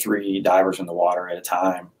 2 to 3 divers in the water at a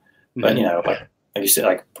time. But, like you said,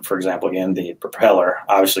 like, for example, again, the propeller,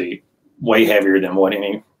 obviously way heavier than what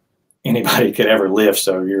anybody could ever lift.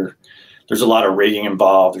 So there's a lot of rigging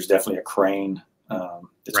involved. There's definitely a crane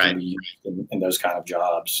that's going to be used in those kind of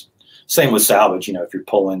jobs. Same with salvage. If you're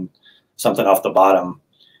pulling something off the bottom,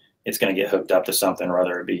 it's going to get hooked up to something,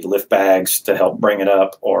 whether it be lift bags to help bring it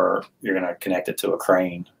up, or you're going to connect it to a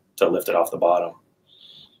crane to lift it off the bottom.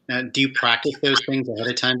 Now, do you practice those things ahead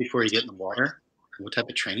of time before you get in the water? What type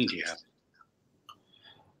of training do you have?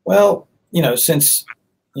 Well, since,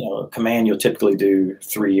 command, you'll typically do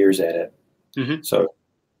 3 years at it. Mm-hmm. So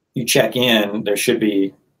you check in, there should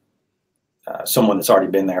be someone that's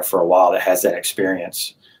already been there for a while that has that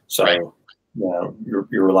experience. So, you're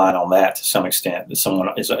relying on that to some extent, that someone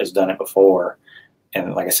has done it before.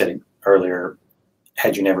 And like I said earlier,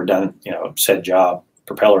 had you never done, said job,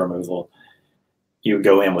 propeller removal, you would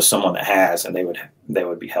go in with someone that has, and they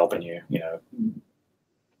would be helping you,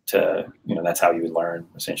 that's how you would learn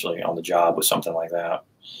essentially on the job with something like that.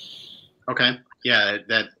 Okay. Yeah,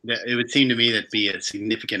 that it would seem to me that'd be a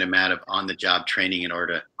significant amount of on-the-job training in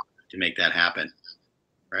order to make that happen,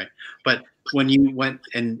 right? But when you went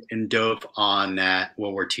and dove on that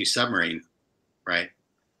World War II submarine, right?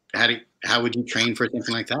 How would you train for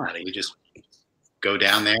something like that? You just go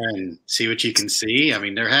down there and see what you can see? I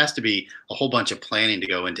mean, there has to be a whole bunch of planning to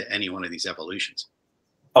go into any one of these evolutions.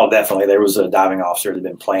 Oh, definitely. There was a diving officer that had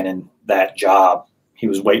been planning that job. He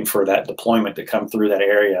was waiting for that deployment to come through that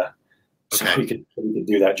area. So we could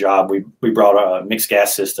do that job. We brought a mixed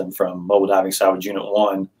gas system from Mobile Diving Salvage Unit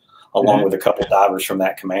 1, along with a couple of divers from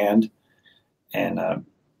that command, and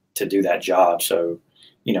to do that job. So,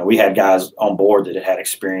 we had guys on board that had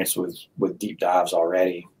experience with deep dives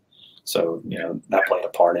already. So, that played a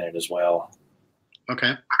part in it as well.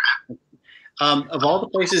 Okay. Of all the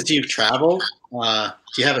places you've traveled, do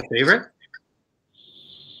you have a favorite?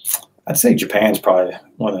 I'd say Japan's probably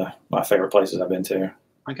one of my favorite places I've been to.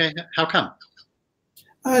 Okay. How come?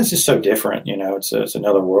 It's just so different. It's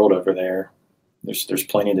another world over there. There's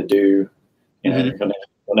plenty to do. You'll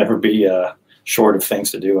never be short of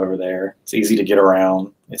things to do over there. It's easy to get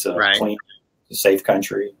around. It's a clean, safe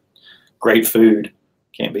country. Great food.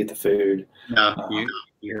 Can't beat the food. No,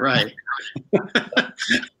 you're right.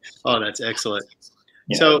 Oh, that's excellent.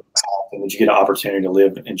 So, would you get an opportunity to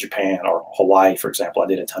live in Japan or Hawaii, for example? I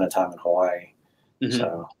did a ton of time in Hawaii.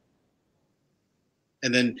 So.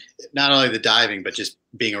 And then not only the diving, but just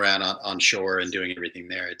being around on shore and doing everything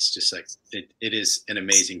there. It's just like, it is an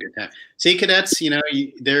amazing good time. Sea cadets,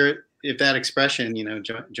 if that expression,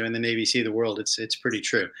 join the Navy, see the world, it's pretty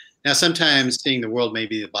true. Now, sometimes seeing the world may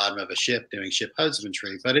be the bottom of a ship doing ship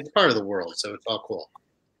husbandry, but it's part of the world. So it's all cool.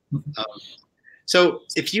 So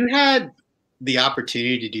if you had the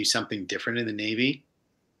opportunity to do something different in the Navy,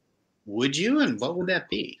 would you, and what would that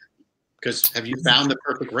be? Because have you found the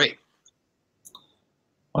perfect rate?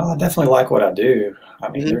 Well, I definitely like what I do. I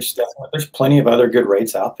mean, there's plenty of other good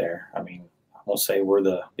rates out there. I mean, I won't say we're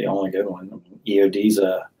the only good one. I mean, EOD's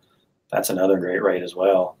that's another great rate as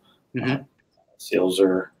well. SEALs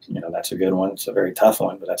are, that's a good one. It's a very tough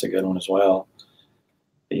one, but that's a good one as well.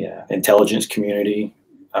 The intelligence community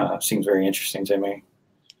seems very interesting to me.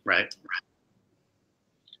 Right.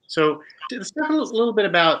 So let's talk a little bit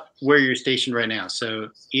about where you're stationed right now. So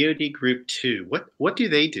EOD Group 2, what do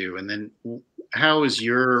they do? And then how is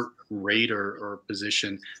your rate or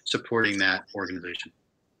position supporting that organization?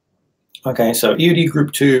 Okay, so EOD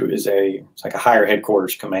Group 2 is it's like a higher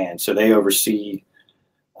headquarters command. So they oversee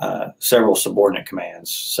several subordinate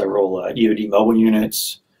commands, several EOD mobile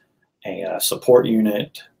units, a support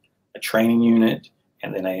unit, a training unit,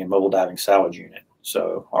 and then a mobile diving salvage unit.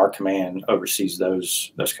 So our command oversees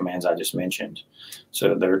those commands I just mentioned.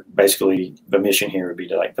 So they're basically, the mission here would be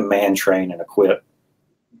to man, train, and equip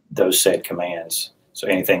those said commands. So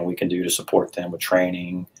anything we can do to support them with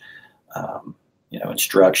training,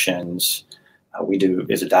 instructions. We do,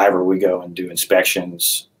 as a diver, we go and do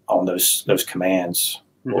inspections on those commands.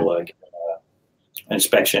 We'll get an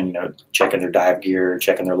inspection, checking their dive gear,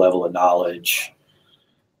 checking their level of knowledge,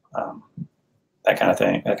 that kind of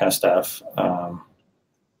thing, that kind of stuff.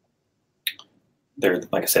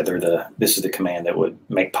 Like I said, this is the command that would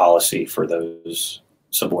make policy for those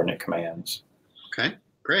subordinate commands. Okay,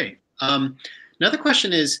 great. Another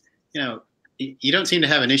question is, you don't seem to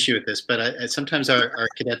have an issue with this, but sometimes our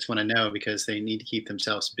cadets want to know, because they need to keep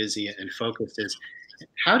themselves busy and focused, is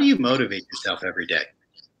how do you motivate yourself every day?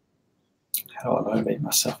 How do I motivate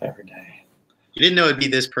myself every day? You didn't know it'd be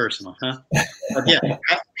this personal, huh? But yeah.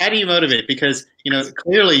 How do you motivate? Because,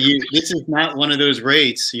 clearly this is not one of those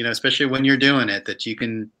rates, especially when you're doing it, that you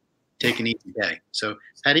can take an easy day. So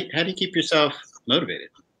how do you keep yourself motivated?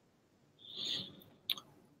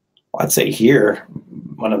 Well, I'd say here,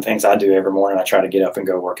 one of the things I do every morning, I try to get up and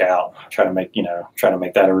go work out. Try to make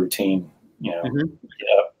that a routine, get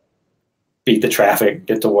up, beat the traffic,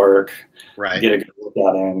 get to work, get a good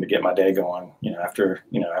workout in to get my day going. After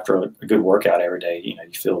a good workout every day, you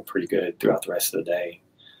feel pretty good throughout the rest of the day.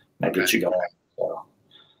 That gets you going. So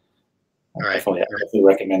I definitely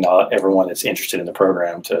recommend everyone that's interested in the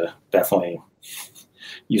program to definitely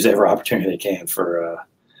use every opportunity they can for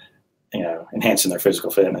enhancing their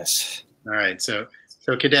physical fitness. All right. So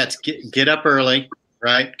cadets, get up early,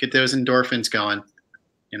 right? Get those endorphins going,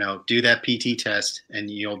 do that PT test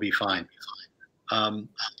and you'll be fine.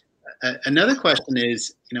 Another question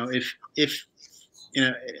is, if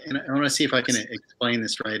and I want to see if I can explain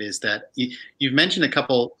this right, is that you've mentioned a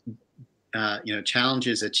couple,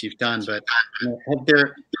 challenges that you've done, but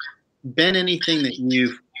been anything that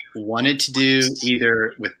you've wanted to do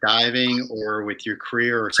either with diving or with your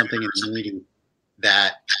career or something in the Navy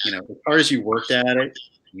that, you know, as far as you worked at it,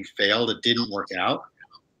 you failed, it didn't work out?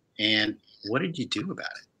 And what did you do about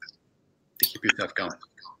it to keep yourself going?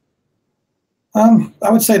 I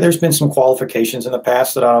would say there's been some qualifications in the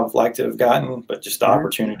past that I've liked to have gotten, but just the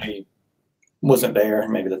opportunity wasn't there.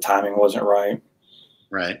 Maybe the timing wasn't right.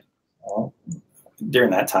 Right.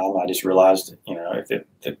 During that time, I just realized, you know, if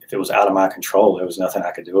it was out of my control, there was nothing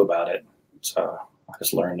I could do about it. So I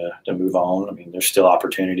just learned to move on. I mean, there's still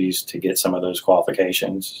opportunities to get some of those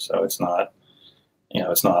qualifications. So it's not, you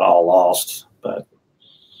know, it's not all lost, but.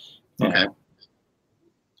 Okay.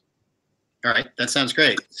 All right. That sounds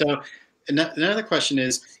great. So another question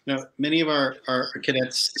is, you know, many of our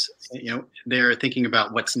cadets, you know, they're thinking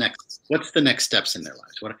about what's next. What's the next steps in their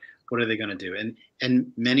lives? What are they going to do?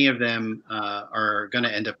 And many of them are going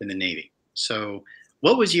to end up in the Navy. So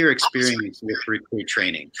what was your experience with recruit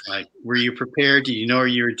training? Like, were you prepared? Did you know what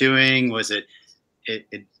you were doing? Was it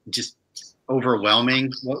just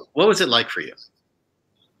overwhelming? What was it like for you?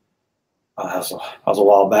 That was a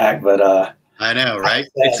while back, but I know, right?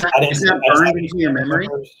 Isn't that burned into your memory?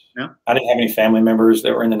 No? I didn't have any family members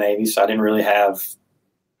that were in the Navy, so I didn't really have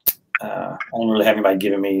anybody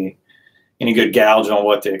giving me any good gouge on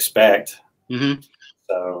what to expect. Mm-hmm.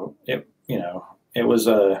 So it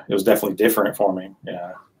was definitely different for me.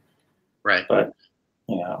 Yeah. Right. But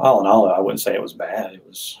you know, all in all, I wouldn't say it was bad. It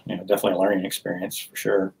was, you know, definitely a learning experience for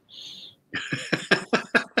sure.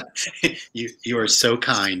 You are so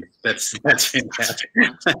kind. That's fantastic.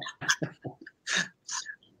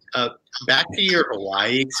 Back to your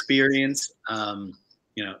Hawaii experience. You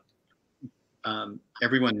know,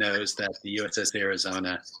 everyone knows that the USS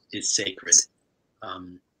Arizona is sacred.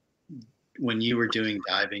 When you were doing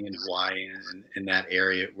diving in Hawaii and in that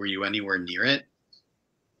area, were you anywhere near it?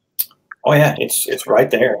 Oh yeah, it's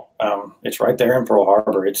right there. It's right there in Pearl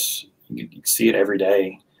Harbor. You can see it every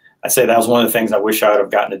day. I'd say that was one of the things I wish I would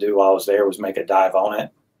have gotten to do while I was there, was make a dive on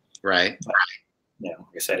it. Right. But, you know,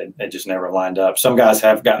 like I said, it just never lined up. Some guys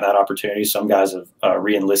have gotten that opportunity. Some guys have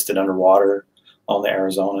re-enlisted underwater on the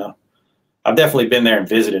Arizona. I've definitely been there and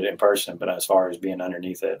visited in person, but as far as being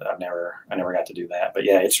underneath it, I never got to do that. But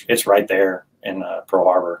yeah, it's right there in Pearl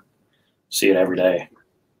Harbor. See it every day.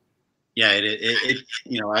 Yeah, it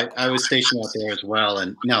you know, I was stationed out there as well,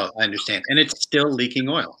 and no, I understand, and it's still leaking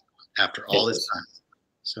oil after all this time.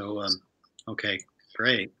 So, okay,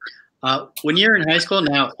 great. When you're in high school,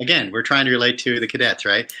 now, again, we're trying to relate to the cadets,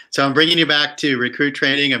 right? So I'm bringing you back to recruit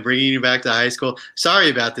training. I'm bringing you back to high school. Sorry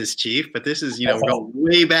about this, Chief, but this is, you know, we're going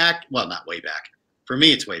way back. Well, not way back. For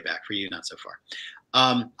me, it's way back. For you, not so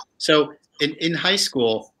far. So in high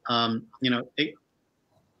school, you know,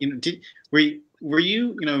 were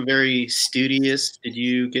you, you know, very studious? Did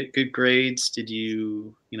you get good grades? Did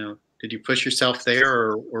you push yourself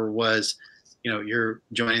there, or was, you know, you're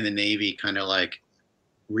joining the Navy kind of like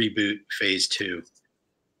reboot phase 2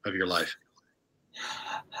 of your life?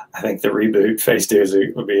 I think the reboot phase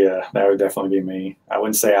 2 would be that would definitely be me. I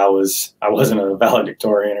wouldn't say I wasn't a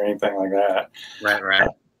valedictorian or anything like that. Right.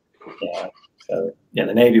 Yeah. So yeah,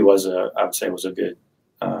 the Navy I would say was a good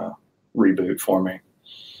reboot for me.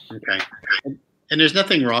 Okay. And there's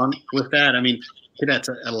nothing wrong with that. I mean, cadets,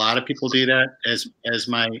 a lot of people do that. As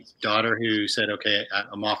my daughter, who said, okay,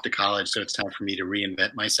 I'm off to college, so it's time for me to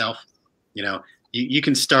reinvent myself. You know, you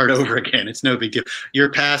can start over again. It's no big deal.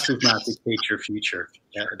 Your past does not dictate your future.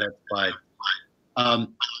 That's fine.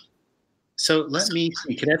 So let me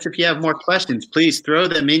see. Cadets, if you have more questions, please throw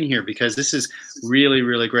them in here, because this is really,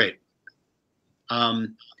 really great.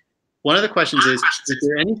 One of the questions is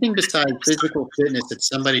there anything besides physical fitness that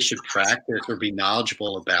somebody should practice or be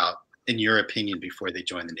knowledgeable about, in your opinion, before they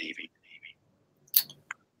join the Navy?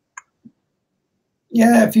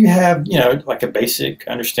 Yeah, if you have, you know, like a basic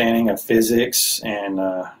understanding of physics and,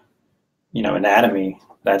 you know, anatomy,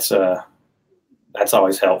 that's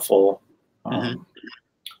always helpful.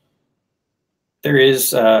 There's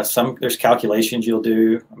calculations you'll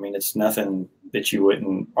do. I mean, it's nothing that you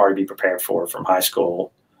wouldn't already be prepared for from high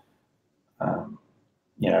school.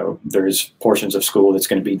 You know, there's portions of school that's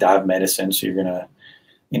going to be dive medicine, so you're going to,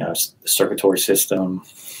 you know, the circulatory system,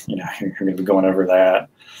 you know, you're going to be going over that.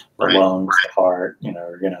 The lungs, the heart, you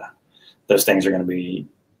know, those things are going to be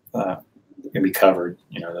covered.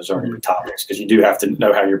 You know, those are going to be topics, because you do have to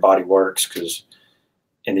know how your body works, because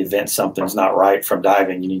in the event something's not right from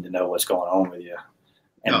diving, you need to know what's going on with you.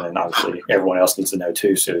 And then obviously everyone else needs to know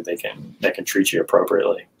too, so they can treat you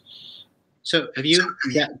appropriately. So have you,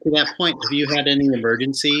 to that point, have you had any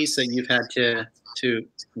emergencies that you've had to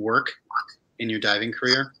work in your diving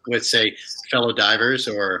career with, say, fellow divers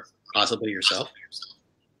or possibly yourself?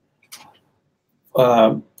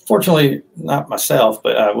 Fortunately, not myself,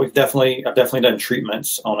 but I've definitely done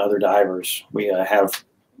treatments on other divers. We have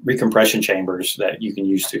recompression chambers that you can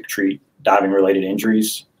use to treat diving related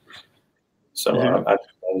injuries. So I've done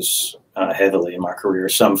those heavily in my career.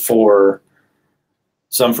 Some for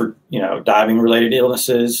diving related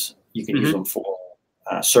illnesses. You can use them for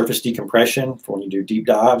surface decompression. For when you do deep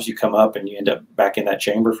dives, you come up and you end up back in that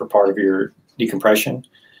chamber for part of your decompression.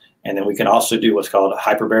 And then we can also do what's called a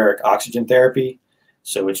hyperbaric oxygen therapy.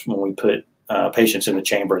 So it's when we put patients in the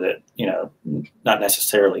chamber that, not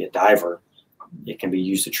necessarily a diver. It can be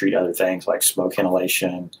used to treat other things like smoke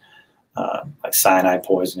inhalation, like cyanide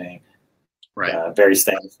poisoning, various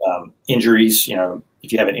things. Injuries,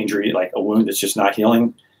 if you have an injury like a wound that's just not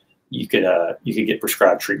healing, you could get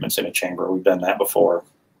prescribed treatments in a chamber. We've done that before.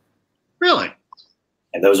 Really?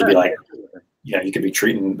 And those would be like, you could be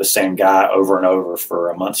treating the same guy over and over for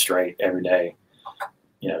a month straight every day,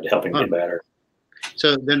 to help him get better.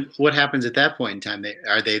 So then what happens at that point in time?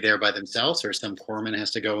 Are they there by themselves, or some corpsman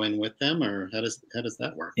has to go in with them, or how does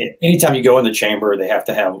that work? Anytime you go in the chamber, they have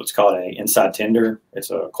to have what's called an inside tender.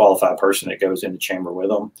 It's a qualified person that goes in the chamber with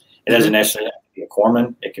them. It doesn't necessarily have to be a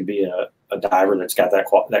corpsman. It can be a diver that's got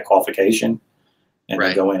that qualification, and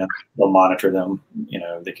they go in and they'll monitor them.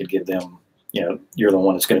 They could give them, you're the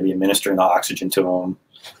one that's going to be administering the oxygen to them,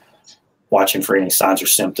 watching for any signs or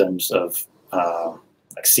symptoms of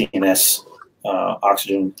like CNS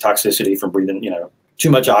oxygen toxicity from breathing.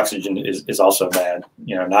 Too much oxygen is also bad.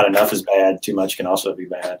 Not enough is bad. Too much can also be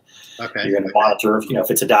bad. Okay. You're going to monitor,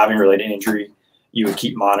 if it's a diving related injury, you would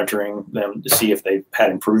keep monitoring them to see if they've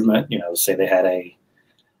had improvement. Say they had a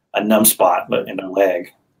numb spot in their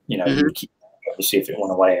leg, you would keep to see if it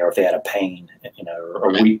went away, or if they had a pain, or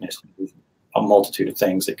a weakness, a multitude of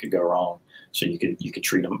things that could go wrong. So you could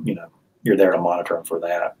treat them, you're there to monitor them for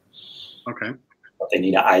that. Okay. If they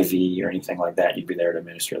need an IV or anything like that, you'd be there to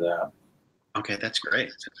administer that. Okay, that's great.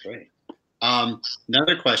 That's great.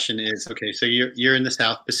 Another question is, okay, so you're in the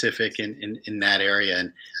South Pacific in that area,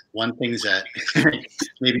 and one thing that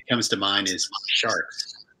maybe comes to mind is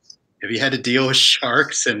sharks. Have you had to deal with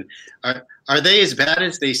sharks, and are they as bad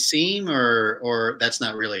as they seem, or that's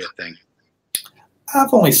not really a thing?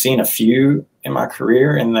 I've only seen a few in my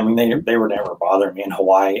career, and I mean they were never bothering me. In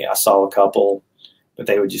Hawaii, I saw a couple, but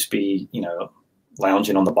they would just be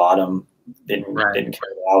lounging on the bottom. Didn't care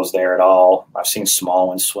that I was there at all. I've seen small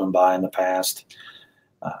ones swim by in the past,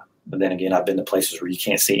 but then again, I've been to places where you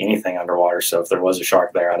can't see anything underwater. So if there was a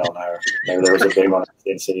shark there, I don't know. Maybe there was a big one. I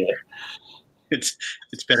didn't see it.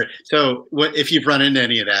 It's better. So what if you've run into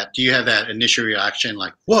any of that? Do you have that initial reaction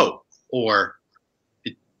like whoa, or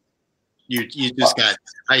you just got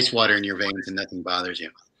ice water in your veins and nothing bothers you?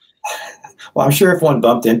 Well, I'm sure if one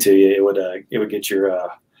bumped into you, it would get your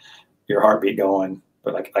heartbeat going.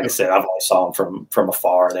 But like I said, I've always saw them from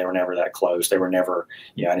afar. They were never that close. They were never,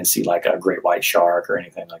 I didn't see like a great white shark or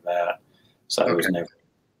anything like that. So it was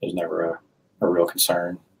never a real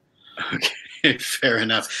concern. Okay, fair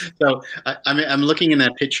enough. So I'm looking in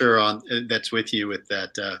that picture that's with you with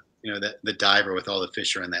that the diver with all the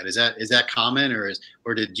fish around that. Is that common,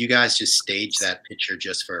 or did you guys just stage that picture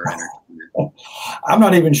just for entertainment? I'm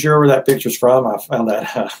not even sure where that picture's from. I found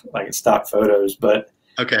that like in stock photos, but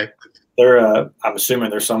okay. I'm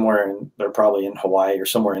assuming they're probably in Hawaii or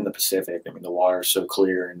somewhere in the Pacific. I mean, the water's so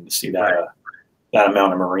clear, and to see that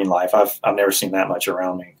amount of marine life, I've never seen that much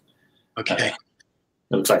around me. Okay.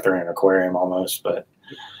 It looks like they're in an aquarium almost, but.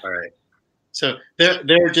 All right. So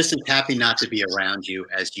they're just as happy not to be around you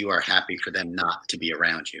as you are happy for them not to be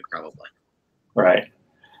around you, probably. Right.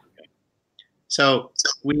 Okay. So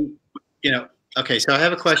okay. So I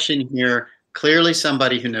have a question here. Clearly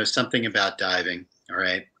somebody who knows something about diving. All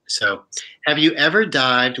right. So have you ever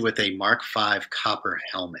dived with a Mark V copper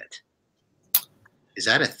helmet? Is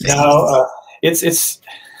that a thing? No, it's the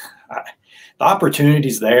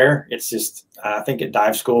opportunity's there. It's just, I think at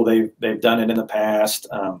dive school, they've done it in the past.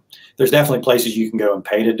 There's definitely places you can go and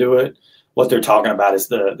pay to do it. What they're talking about is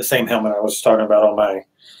the same helmet I was talking about on my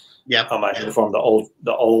uniform, the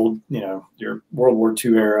old, your World War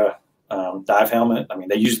II era dive helmet. I mean,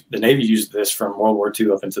 the Navy used this from World War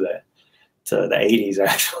II up into the 80s,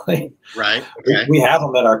 actually. Right. Okay. We have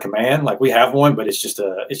them at our command. Like we have one, but it's just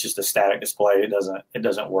a static display. It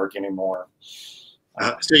doesn't work anymore.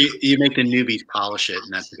 So you make the newbies polish it,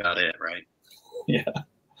 and that's about it, right? Yeah.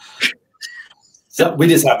 So we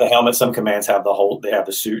just have the helmet. Some commands have they have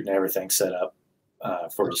the suit and everything set up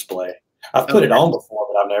for display. I've put it on before,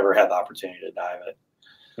 but I've never had the opportunity to dive it.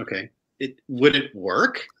 Okay. Would it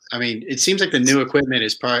work? I mean, it seems like the new equipment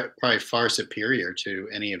is probably far superior to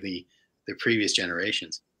any of the previous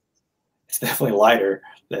generations. it's definitely lighter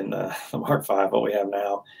than the Mark V, what we have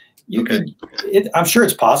now. I'm sure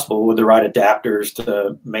it's possible with the right adapters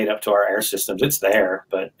to mate up to our air systems. It's there,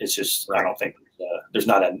 but it's just, I don't think there's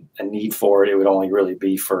not a need for it. It would only really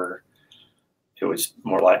be it was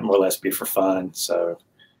more or less be for fun. So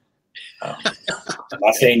I'm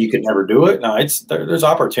not saying you could never do it. No, there's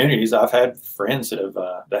opportunities. I've had friends that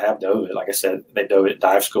have dove it. Like I said, they dove it at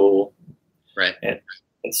dive school. Right. And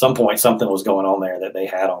at some point, something was going on there that they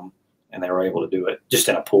had them, and they were able to do it just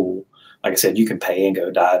in a pool. Like I said, you can pay and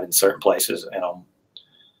go dive in certain places in them.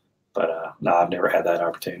 But no, I've never had that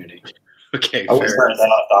opportunity. Okay. I was glad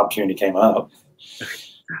that the opportunity came up.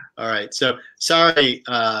 All right. So sorry,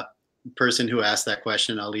 person who asked that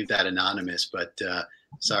question. I'll leave that anonymous, but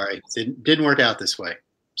sorry, it didn't work out this way.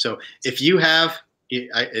 So if you have,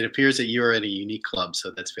 it appears that you are in a unique club.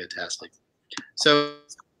 So that's fantastic. So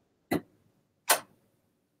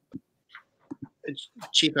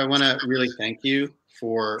Chief, I want to really thank you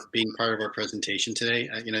for being part of our presentation today.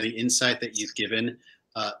 The insight that you've given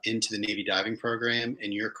into the Navy diving program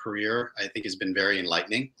and your career, I think, has been very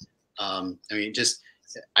enlightening. I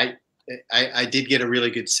did get a really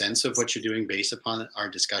good sense of what you're doing based upon our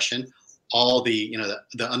discussion. All the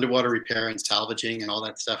underwater repair and salvaging and all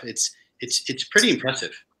that stuff. It's pretty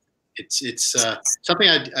impressive. It's something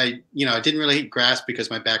I didn't really grasp because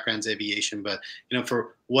my background's aviation, but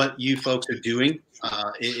for what you folks are doing,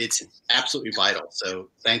 it's absolutely vital. So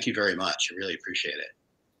thank you very much. I really appreciate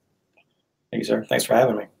it. Thank you, sir. Thanks for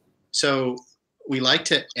having me. So we like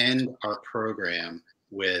to end our program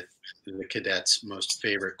with the cadets' most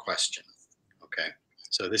favorite question. Okay.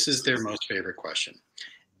 So this is their most favorite question.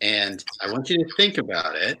 And I want you to think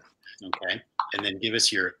about it. Okay. And then give us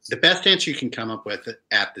the best answer you can come up with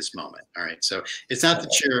at this moment. All right. So it's not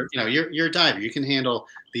that you're a diver. You can handle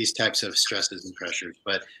these types of stresses and pressures,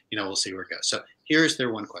 but we'll see where it goes. So here's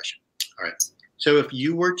their one question. All right. So if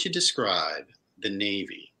you were to describe the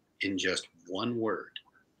Navy in just one word,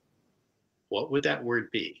 what would that word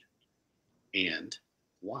be and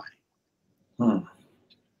why? One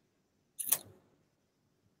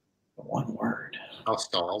word. I'll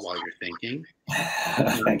stall while you're thinking.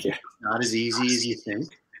 Thank you. Not as easy as you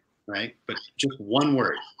think, right? But just one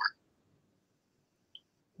word.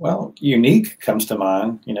 Well, unique comes to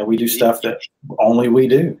mind. We do stuff that only we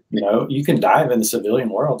do. You can dive in the civilian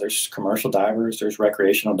world. There's commercial divers. There's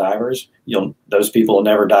recreational divers. Those people will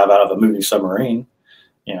never dive out of a moving submarine.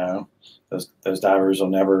 Those divers will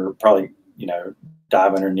never probably,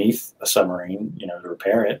 dive underneath a submarine, to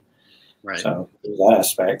repair it. Right. So there's that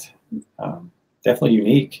aspect. Definitely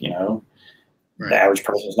unique. Right. The average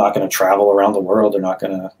person is not going to travel around the world. They're not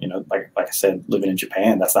going to, like I said, living in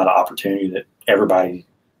Japan, that's not an opportunity that everybody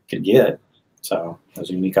could get. So there's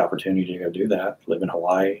a unique opportunity to go do that, live in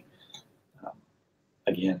Hawaii.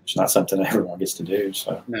 Again, it's not something that everyone gets to do.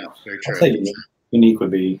 So no, very true. I'd say unique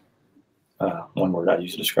would be one word I'd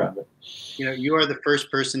use to describe it. You are the first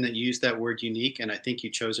person that used that word unique, and I think you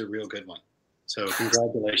chose a real good one. So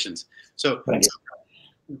congratulations. So Thank you.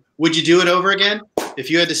 Would you do it over again? If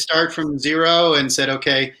you had to start from zero and said,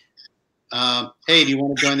 okay, hey, do you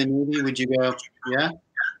want to join the Navy? Would you go, yeah,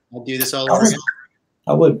 I'll do this all over again?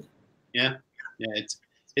 I would. Yeah.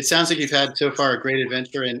 It sounds like you've had so far a great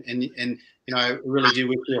adventure, and I really do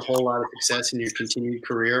wish you a whole lot of success in your continued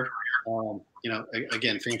career.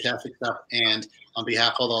 Again, fantastic stuff. And on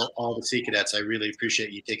behalf of all the Sea Cadets, I really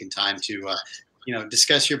appreciate you taking time to,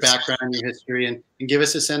 discuss your background, your history, and give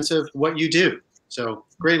us a sense of what you do. So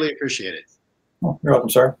greatly appreciate it. Well, you're welcome,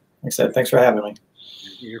 sir. Like I said, thanks for having me.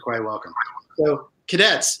 You're quite welcome. So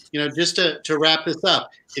cadets, just to wrap this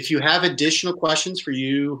up, if you have additional questions for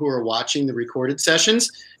you who are watching the recorded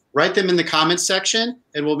sessions, write them in the comments section,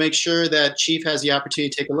 and we'll make sure that Chief has the opportunity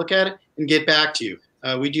to take a look at it and get back to you.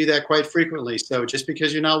 We do that quite frequently. So just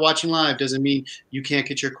because you're not watching live doesn't mean you can't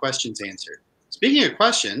get your questions answered. Speaking of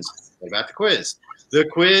questions, what about the quiz? The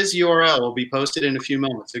quiz URL will be posted in a few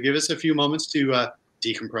moments. So give us a few moments to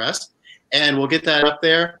decompress, and we'll get that up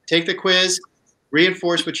there. Take the quiz,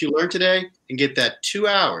 reinforce what you learned today, and get that 2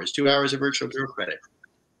 hours of virtual bureau credit.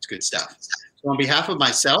 It's good stuff. So on behalf of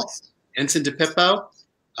myself, Ensign DePippo,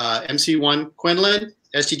 MC1 Quinlan,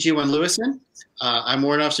 STG1 Lewison, I'm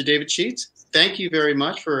Warrant Officer David Sheets. Thank you very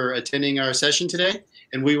much for attending our session today,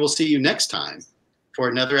 and we will see you next time for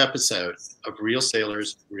another episode of Real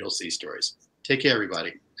Sailors, Real Sea Stories. Take care,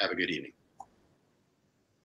 everybody. Have a good evening.